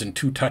 yards and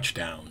 2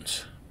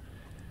 touchdowns.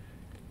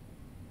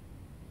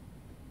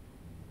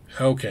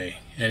 Okay,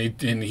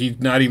 and he's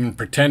not even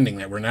pretending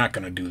that we're not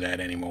going to do that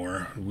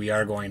anymore. We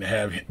are going to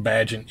have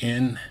Badgent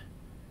in.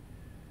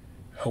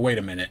 Oh, wait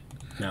a minute.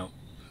 No,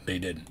 they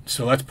didn't.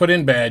 So let's put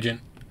in Badgent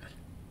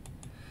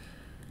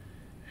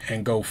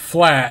and go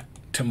flat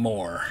to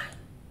Moore.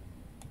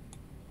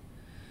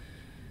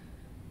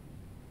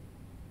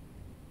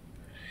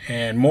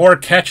 And Moore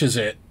catches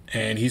it,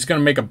 and he's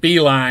going to make a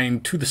beeline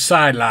to the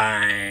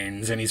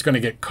sidelines, and he's going to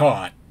get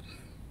caught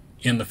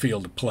in the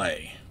field of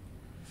play.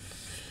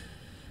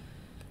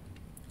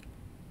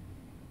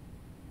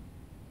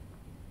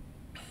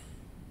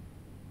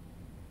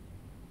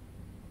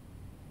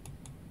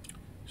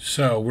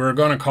 So we're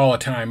going to call a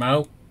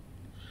timeout,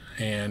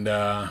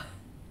 and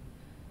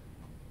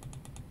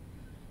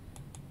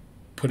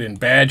put in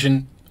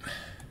Badgent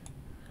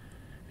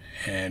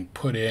and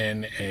put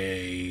in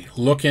a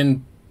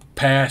look-in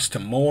pass to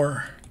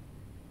Moore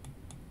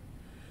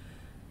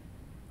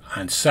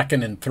on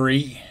 2nd and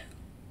 3.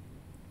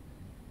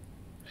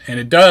 And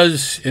it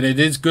does, and it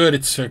is good.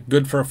 It's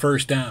good for a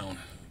first down.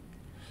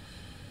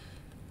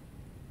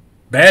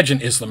 Badgent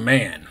is the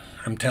man,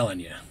 I'm telling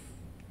you.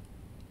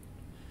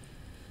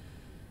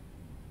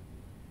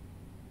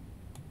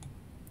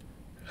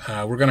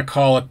 We're going to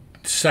call it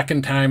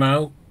 2nd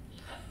timeout.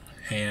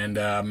 And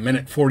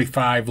minute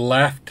 45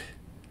 left.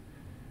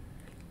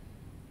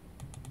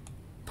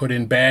 Put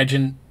in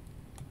Badgent.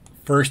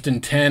 1st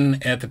and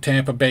 10 at the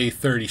Tampa Bay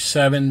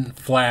 37.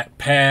 Flat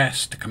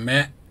pass to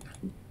Komet.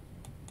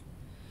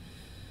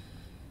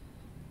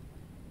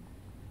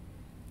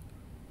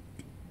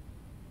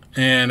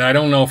 And I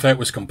don't know if that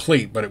was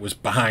complete, but it was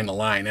behind the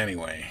line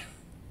anyway.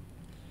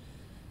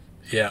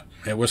 Yeah,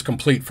 it was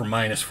complete for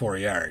minus 4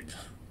 yards.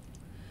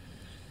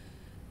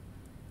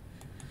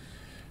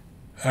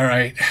 All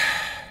right.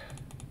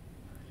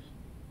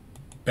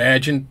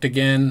 Badgent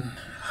again,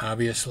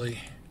 obviously.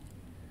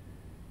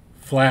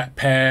 Flat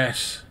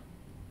pass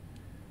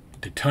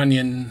to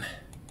Tunyon.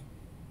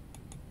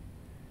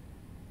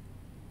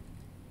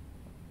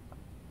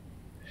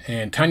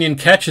 And Tunyon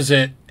catches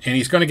it, and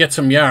he's going to get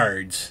some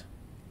yards.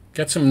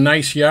 Get some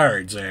nice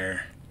yards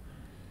there.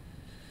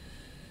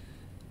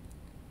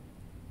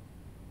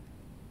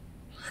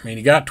 I mean,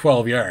 he got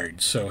 12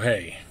 yards, so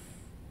hey.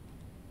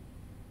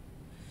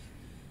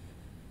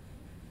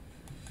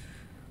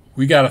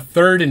 We got a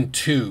 3rd and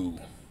 2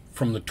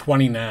 from the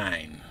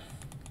 29.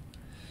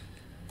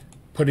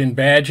 Put in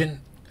Badgent.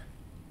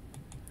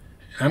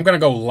 I'm going to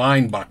go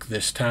linebuck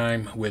this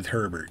time with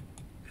Herbert.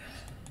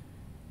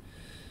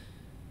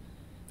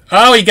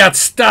 Oh, he got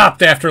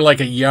stopped after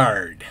like a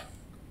yard.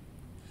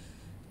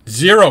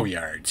 0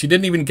 yards. He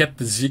didn't even get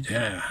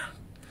the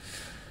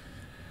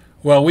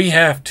Well, we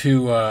have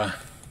to...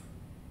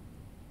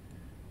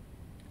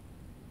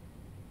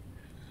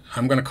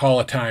 I'm going to call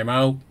a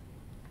timeout.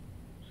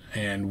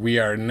 And we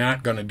are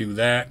not going to do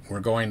that. We're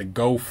going to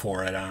go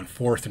for it on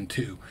 4th and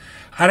 2.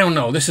 I don't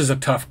know. This is a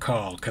tough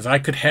call because I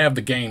could have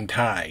the game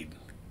tied.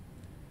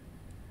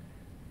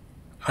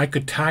 I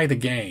could tie the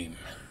game.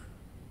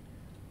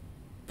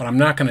 But I'm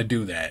not going to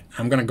do that.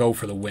 I'm going to go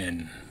for the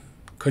win.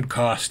 Could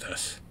cost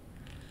us.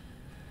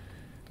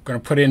 I'm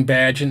going to put in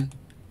Badgett.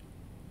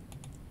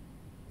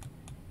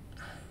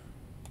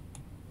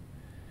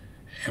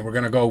 And we're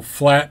going to go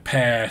flat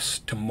pass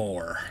to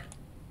Moore.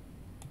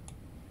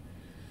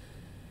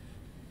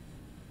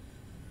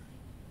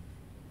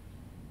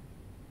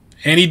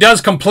 And he does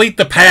complete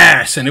the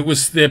pass, and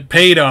it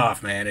paid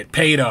off, man. It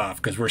paid off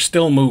because we're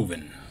still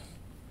moving.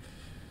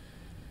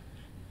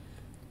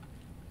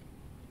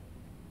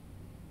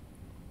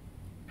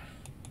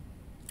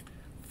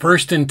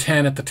 First and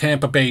 10 at the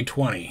Tampa Bay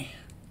 20.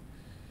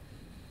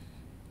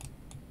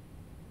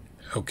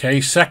 Okay,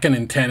 2nd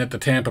and 10 at the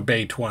Tampa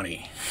Bay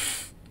 20.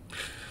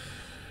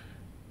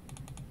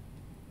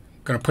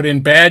 Going to put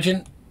in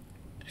Badgett,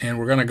 and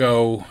we're going to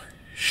go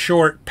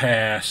short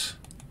pass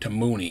to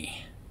Mooney.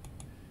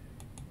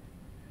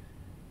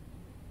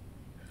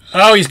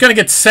 Oh, he's going to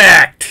get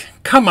sacked.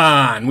 Come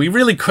on. We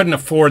really couldn't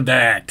afford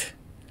that.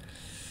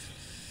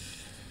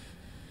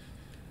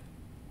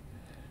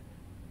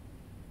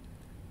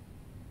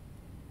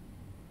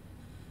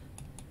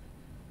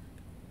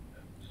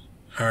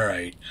 All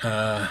right.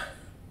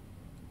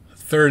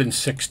 3rd and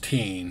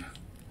 16.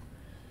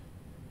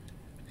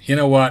 You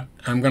know what?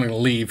 I'm going to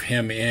leave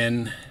him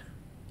in.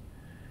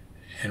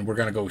 And we're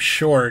going to go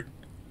short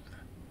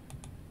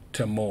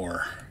to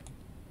Moore.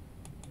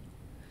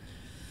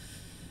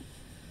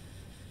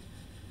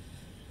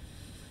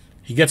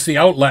 He gets the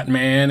outlet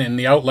man, and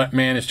the outlet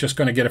man is just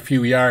going to get a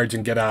few yards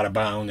and get out of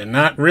bounds. And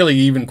not really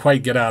even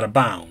quite get out of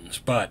bounds,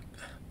 but...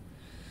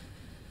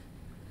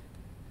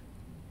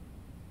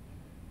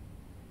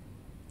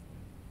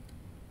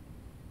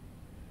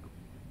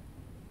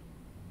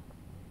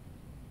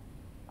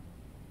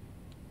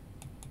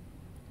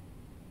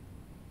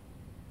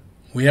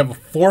 We have a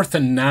 4th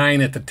and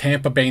 9 at the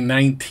Tampa Bay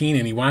 19,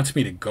 and he wants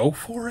me to go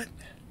for it?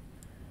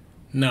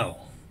 No.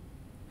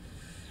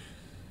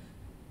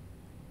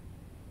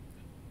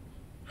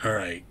 All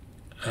right.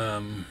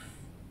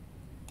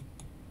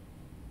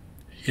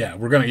 Yeah,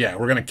 we're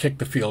gonna kick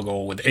the field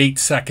goal with 8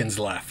 seconds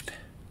left.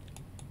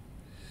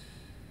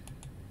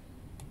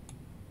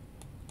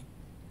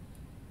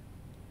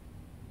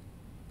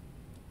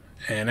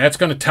 And that's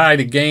going to tie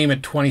the game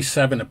at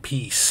 27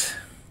 apiece.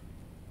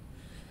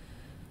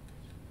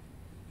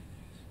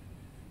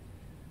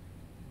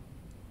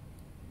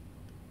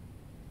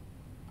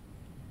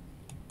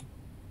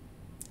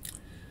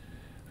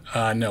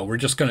 No, we're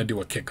just going to do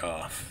a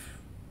kickoff.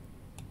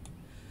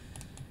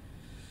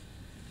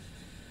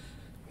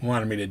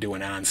 Wanted me to do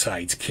an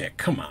onside kick.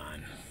 Come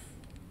on.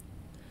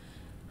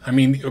 I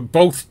mean,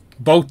 both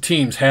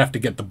teams have to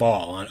get the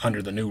ball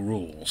under the new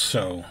rules.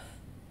 So,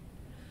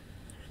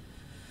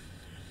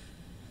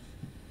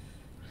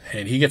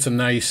 and he gets a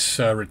nice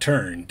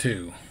return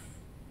too.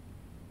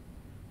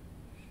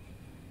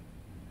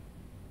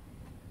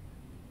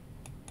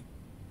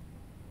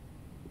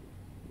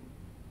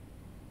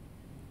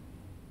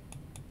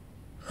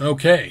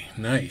 Okay,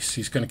 nice.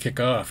 He's going to kick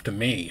off to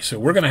me. So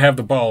we're going to have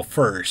the ball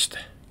first.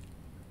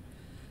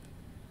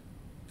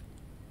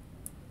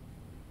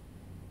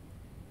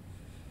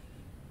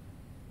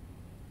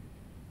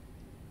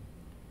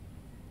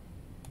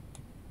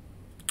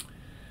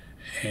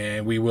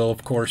 And we will,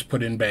 of course,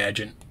 put in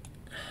Badgett.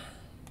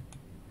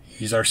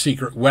 He's our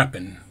secret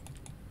weapon.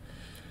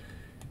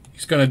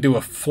 He's going to do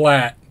a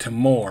flat to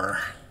Moore.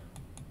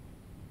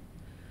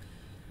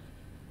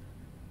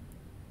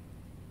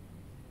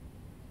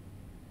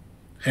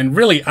 And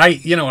really,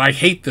 I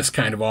hate this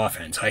kind of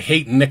offense. I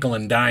hate nickel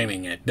and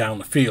diming it down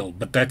the field,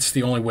 but that's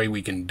the only way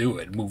we can do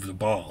it, move the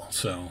ball.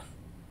 So,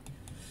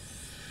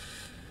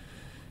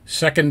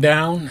 2nd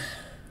down,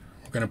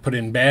 we're going to put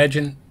in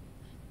Badgett.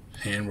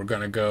 And we're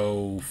going to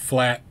go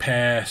flat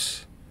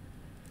pass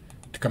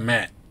to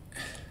Komet.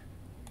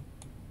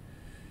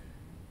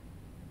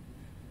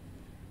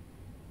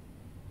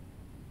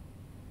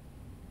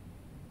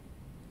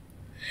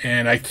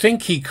 And I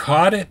think he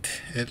caught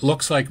it. It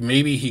looks like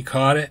maybe he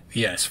caught it.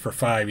 Yes, for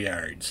 5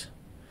 yards.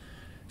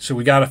 So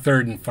we got a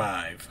 3rd and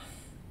 5.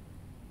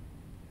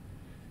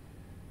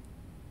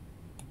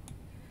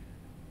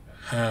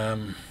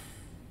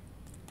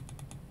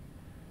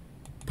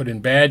 Put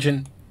in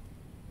Badgett.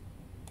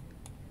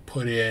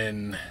 Put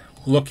in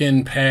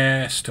look-in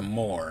pass to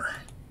Moore.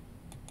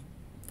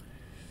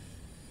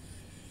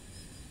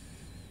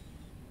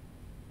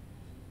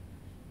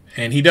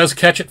 And he does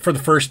catch it for the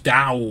 1st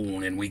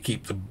down, and we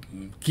keep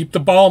the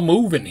ball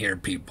moving here,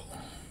 people.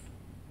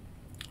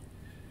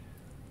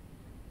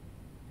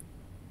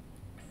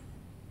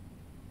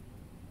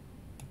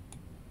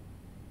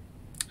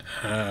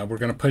 We're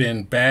going to put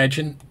in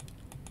Badgett.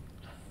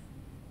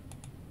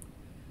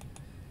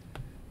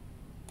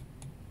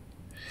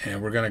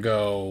 And we're going to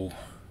go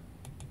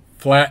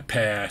flat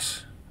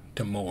pass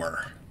to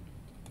Moore.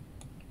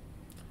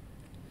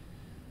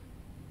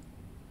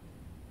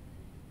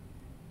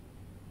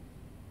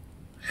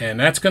 And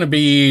that's going to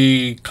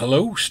be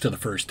close to the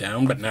first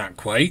down, but not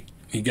quite.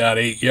 He got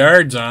 8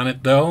 yards on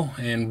it, though,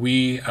 and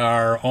we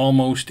are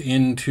almost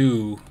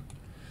into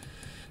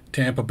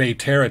Tampa Bay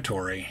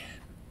territory.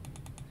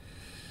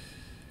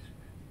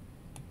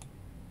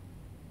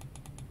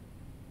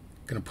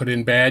 Going to put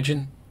in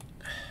Badgen.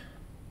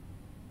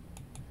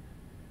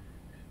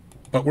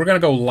 But we're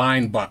going to go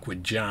line buck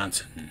with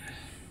Johnson.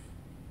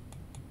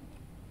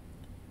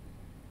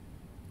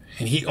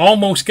 And he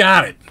almost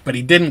got it, but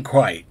he didn't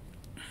quite.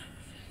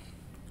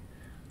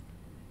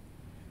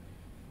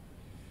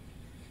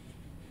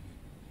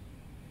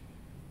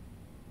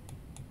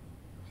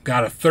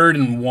 Got a 3rd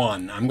and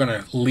 1. I'm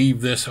going to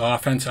leave this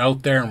offense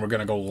out there, and we're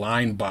going to go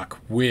line buck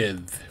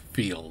with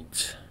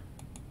Fields.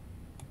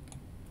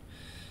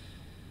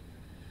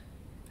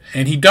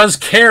 And he does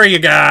carry a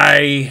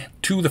guy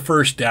to the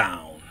first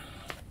down.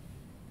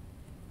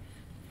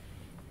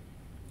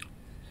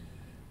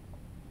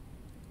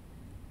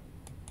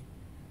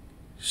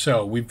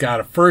 So we've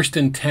got a 1st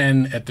and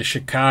 10 at the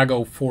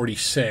Chicago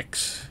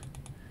 46.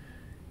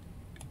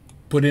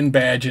 Put in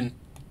Badgen.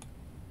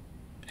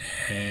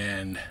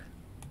 And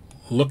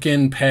look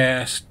in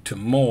pass to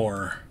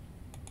Moore.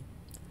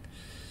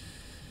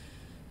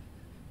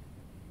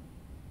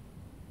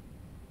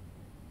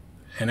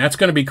 And that's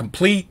going to be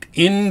complete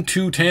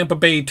into Tampa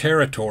Bay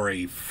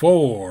territory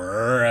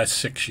for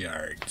 6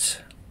 yards.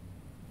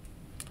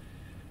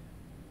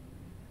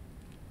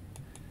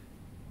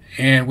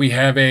 And we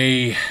have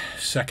a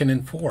 2nd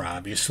and 4,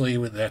 obviously.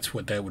 That's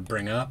what that would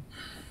bring up.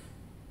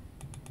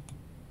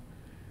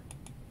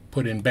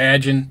 Put in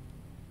Badgen.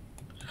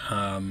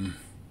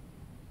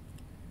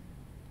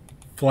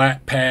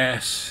 Flat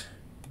pass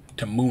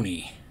to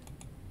Mooney.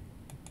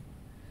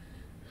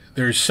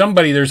 There's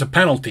a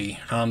penalty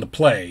on the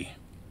play.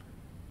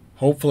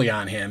 Hopefully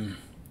on him,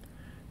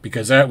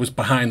 because that was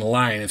behind the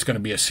line. It's going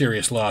to be a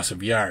serious loss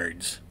of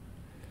yards.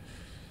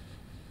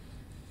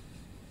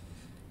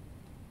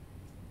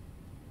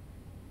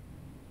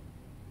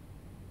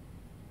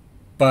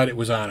 But it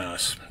was on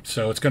us.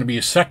 So it's going to be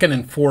a 2nd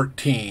and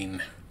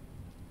 14.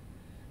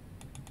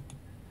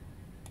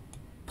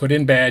 Put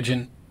in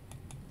Badgen.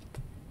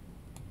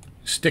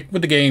 Stick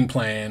with the game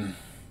plan.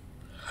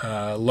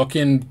 Look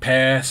in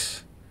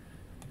pass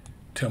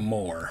to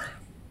Moore.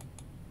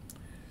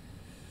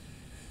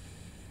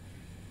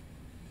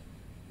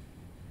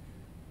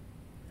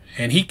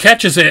 And he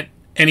catches it.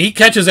 And he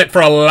catches it for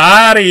a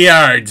lot of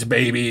yards,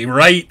 baby.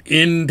 Right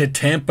into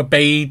Tampa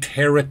Bay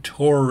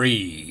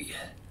territory.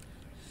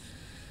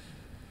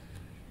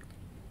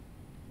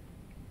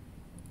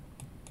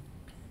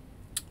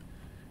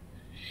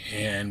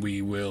 And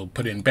we will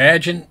put in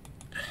Badgen.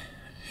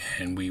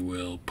 And we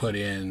will put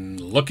in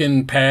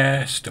looking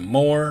pass to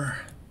Moore.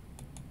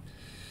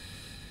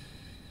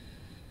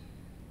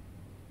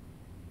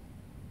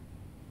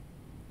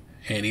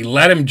 And he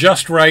led him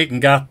just right and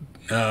got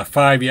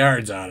 5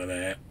 yards out of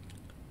that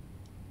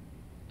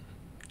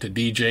to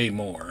DJ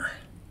Moore.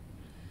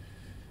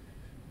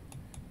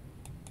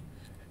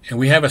 And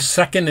we have a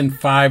 2nd and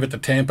 5 at the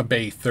Tampa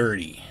Bay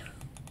 30.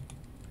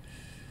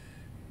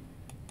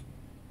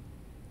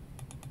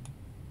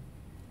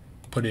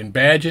 Put in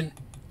Badgen.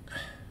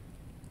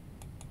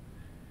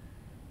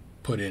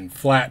 Put in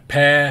flat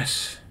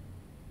pass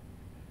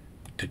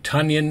to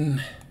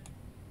Tunyon.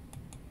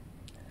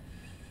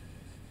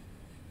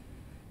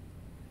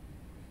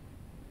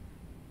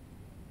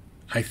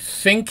 I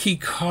think he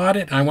caught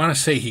it. I want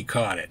to say he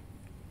caught it.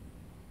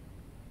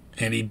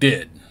 And he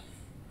did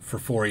for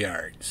 4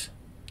 yards.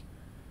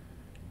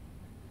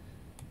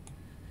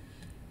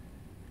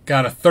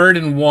 Got a 3rd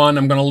and 1.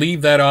 I'm going to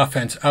leave that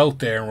offense out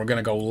there, and we're going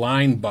to go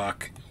line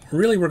buck.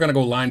 Really, we're going to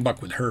go line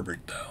buck with Herbert,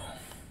 though.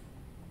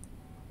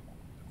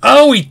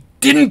 Oh, he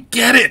didn't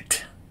get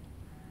it.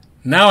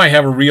 Now I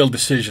have a real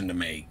decision to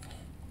make.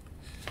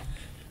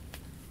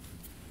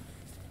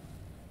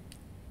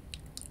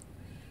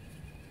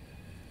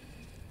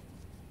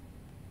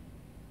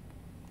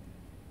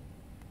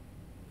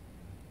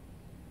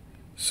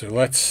 So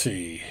let's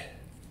see.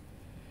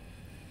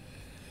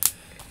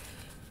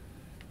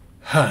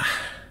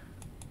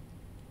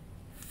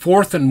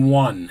 4th and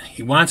 1.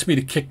 He wants me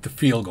to kick the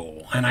field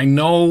goal. And I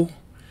know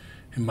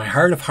in my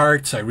heart of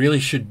hearts I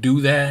really should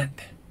do that.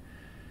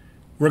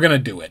 We're going to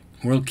do it.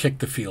 We'll kick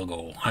the field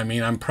goal. I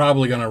mean, I'm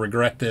probably going to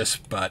regret this,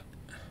 but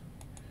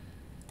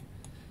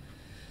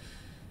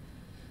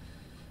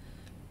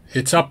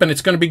it's up and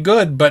it's going to be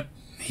good, but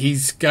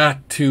he's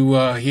got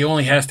to, he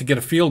only has to get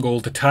a field goal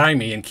to tie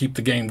me and keep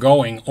the game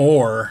going,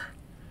 or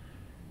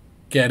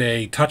get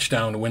a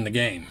touchdown to win the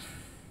game.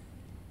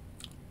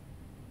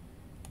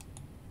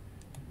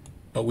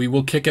 But we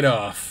will kick it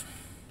off,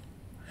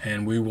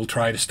 and we will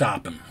try to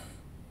stop him.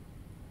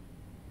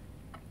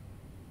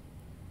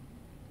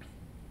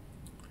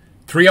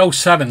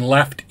 3:07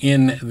 left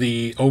in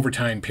the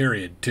overtime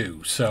period,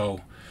 too.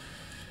 So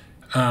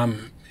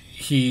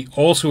he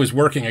also is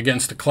working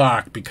against the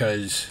clock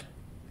because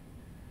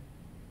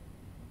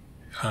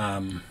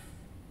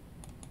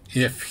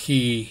if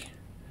he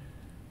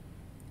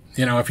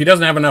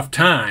doesn't have enough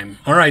time,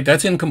 all right,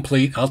 that's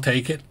incomplete. I'll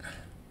take it.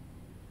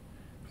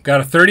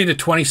 Got a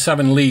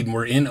 30-27 lead, and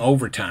we're in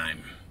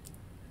overtime.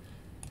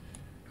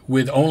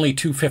 With only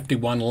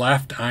 2:51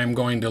 left, I'm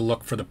going to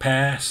look for the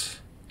pass.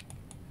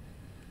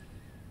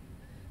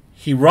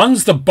 He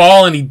runs the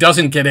ball, and he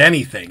doesn't get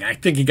anything. I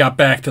think he got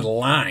back to the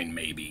line,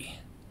 maybe.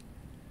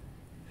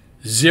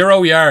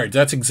 0 yards.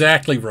 That's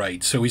exactly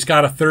right. So he's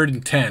got a 3rd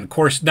and 10. Of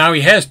course, now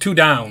he has 2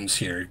 downs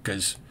here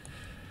because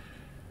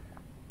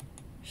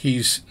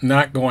he's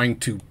not going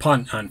to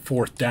punt on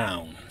 4th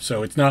down.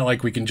 So it's not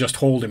like we can just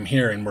hold him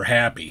here and we're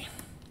happy.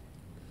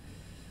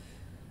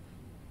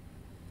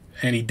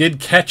 And he did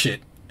catch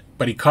it,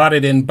 but he caught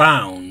it in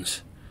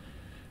bounds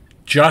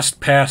just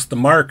past the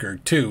marker,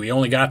 too. He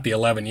only got the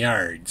 11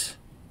 yards.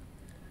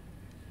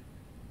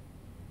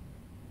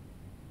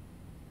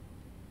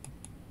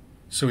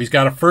 So he's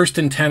got a 1st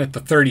and 10 at the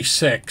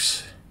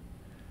 36.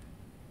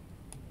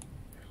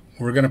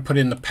 We're going to put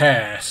in the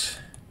pass.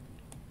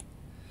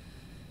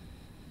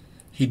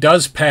 He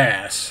does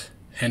pass,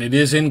 and it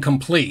is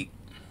incomplete.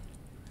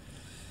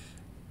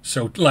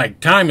 So,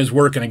 time is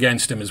working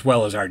against him as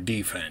well as our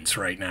defense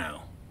right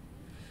now.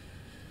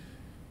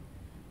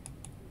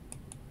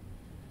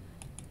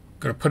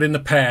 Going to put in the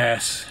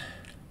pass.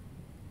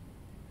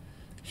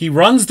 He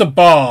runs the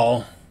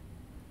ball,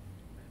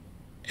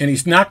 and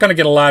he's not going to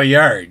get a lot of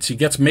yards. He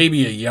gets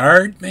maybe a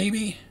yard,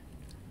 maybe?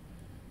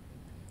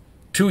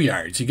 2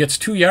 yards. He gets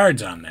 2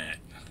 yards on that.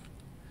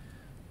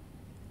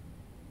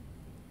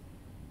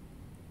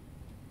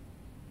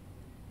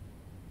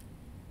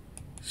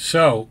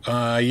 So,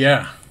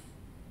 yeah,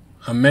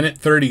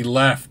 1:30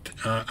 left.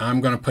 I'm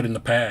going to put in the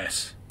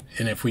pass.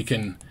 And if we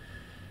can,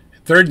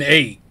 3rd and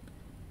 8.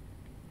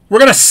 We're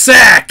going to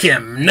sack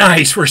him.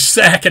 Nice. We're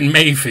sacking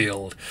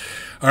Mayfield.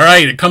 All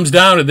right, it comes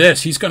down to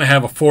this. He's going to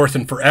have a 4th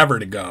and forever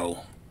to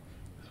go.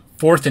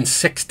 4th and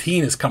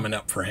 16 is coming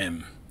up for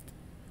him.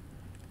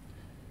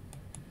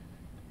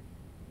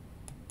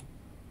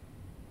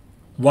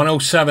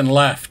 .107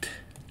 left.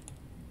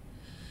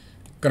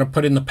 Going to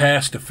put in the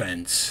pass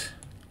defense.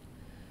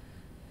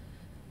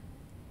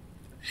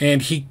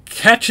 And he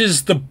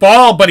catches the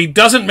ball, but he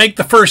doesn't make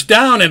the 1st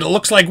down, and it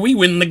looks like we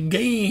win the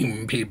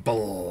game,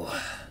 people.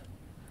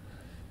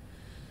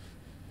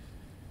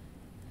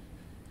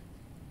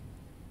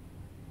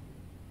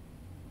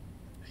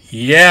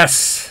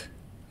 Yes.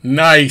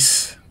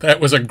 Nice. That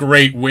was a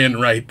great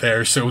win right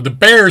there. So the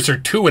Bears are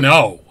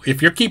 2-0.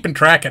 If you're keeping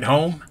track at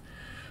home,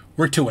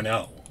 we're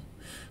 2-0.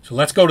 So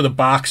let's go to the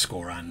box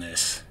score on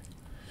this,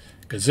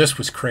 because this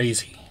was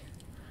crazy.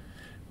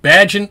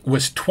 Bagent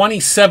was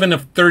 27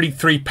 of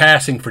 33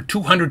 passing for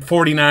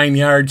 249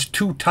 yards,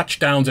 2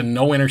 touchdowns, and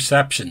no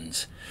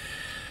interceptions.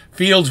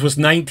 Fields was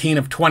 19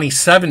 of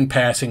 27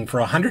 passing for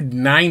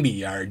 190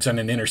 yards and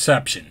an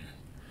interception.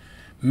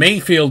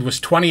 Mayfield was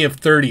 20 of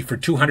 30 for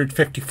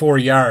 254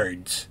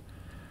 yards,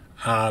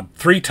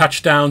 3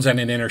 touchdowns, and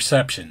an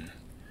interception.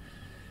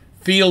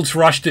 Fields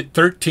rushed it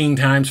 13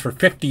 times for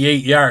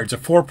 58 yards, a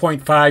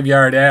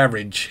 4.5-yard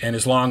average, and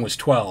his long was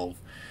 12.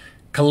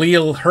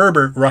 Khalil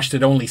Herbert rushed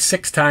it only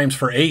 6 times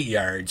for 8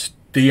 yards.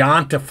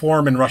 Deonta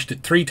Foreman rushed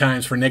it 3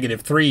 times for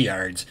 -3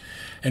 yards.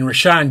 And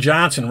Rashawn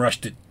Johnson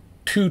rushed it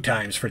 2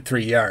 times for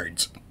 3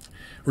 yards.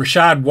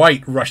 Rashad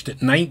White rushed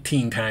it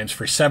 19 times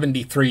for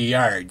 73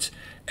 yards.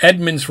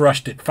 Edmonds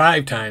rushed it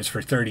 5 times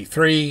for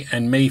 33,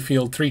 and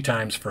Mayfield 3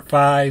 times for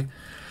 5.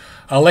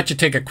 I'll let you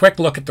take a quick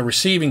look at the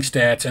receiving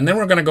stats, and then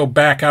we're going to go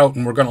back out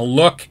and we're going to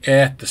look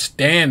at the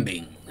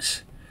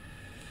standings.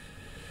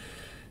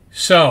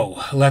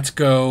 So, let's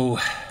go.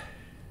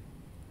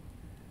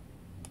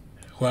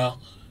 Well,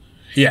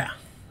 yeah.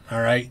 All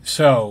right.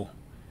 So,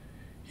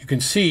 you can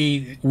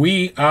see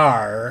we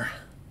are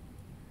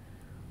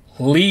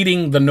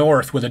leading the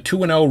North with a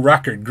 2-0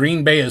 record.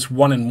 Green Bay is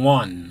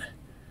 1-1.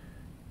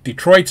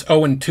 Detroit's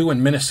 0-2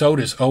 and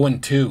Minnesota's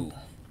 0-2.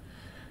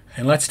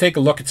 And let's take a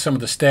look at some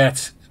of the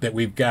stats that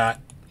we've got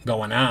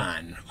going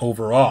on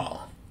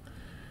overall.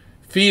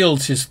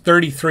 Fields is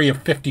 33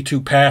 of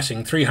 52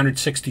 passing,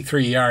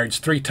 363 yards,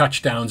 3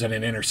 touchdowns, and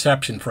an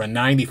interception for a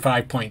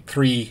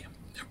 95.3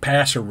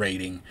 passer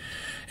rating.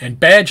 And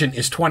Bagent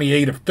is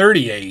 28 of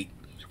 38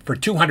 for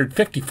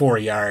 254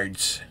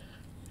 yards,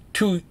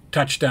 2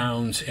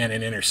 touchdowns, and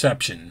an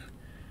interception.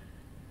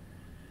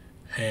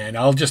 And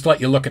I'll just let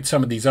you look at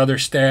some of these other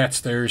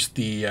stats. There's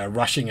the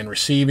rushing and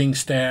receiving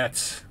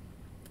stats.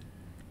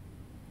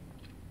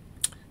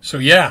 So,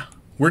 yeah,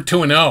 we're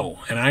 2-0,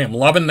 and I am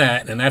loving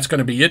that. And that's going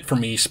to be it for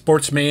me.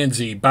 Sportsman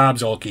Z, Bob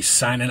Zolke,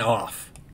 signing off.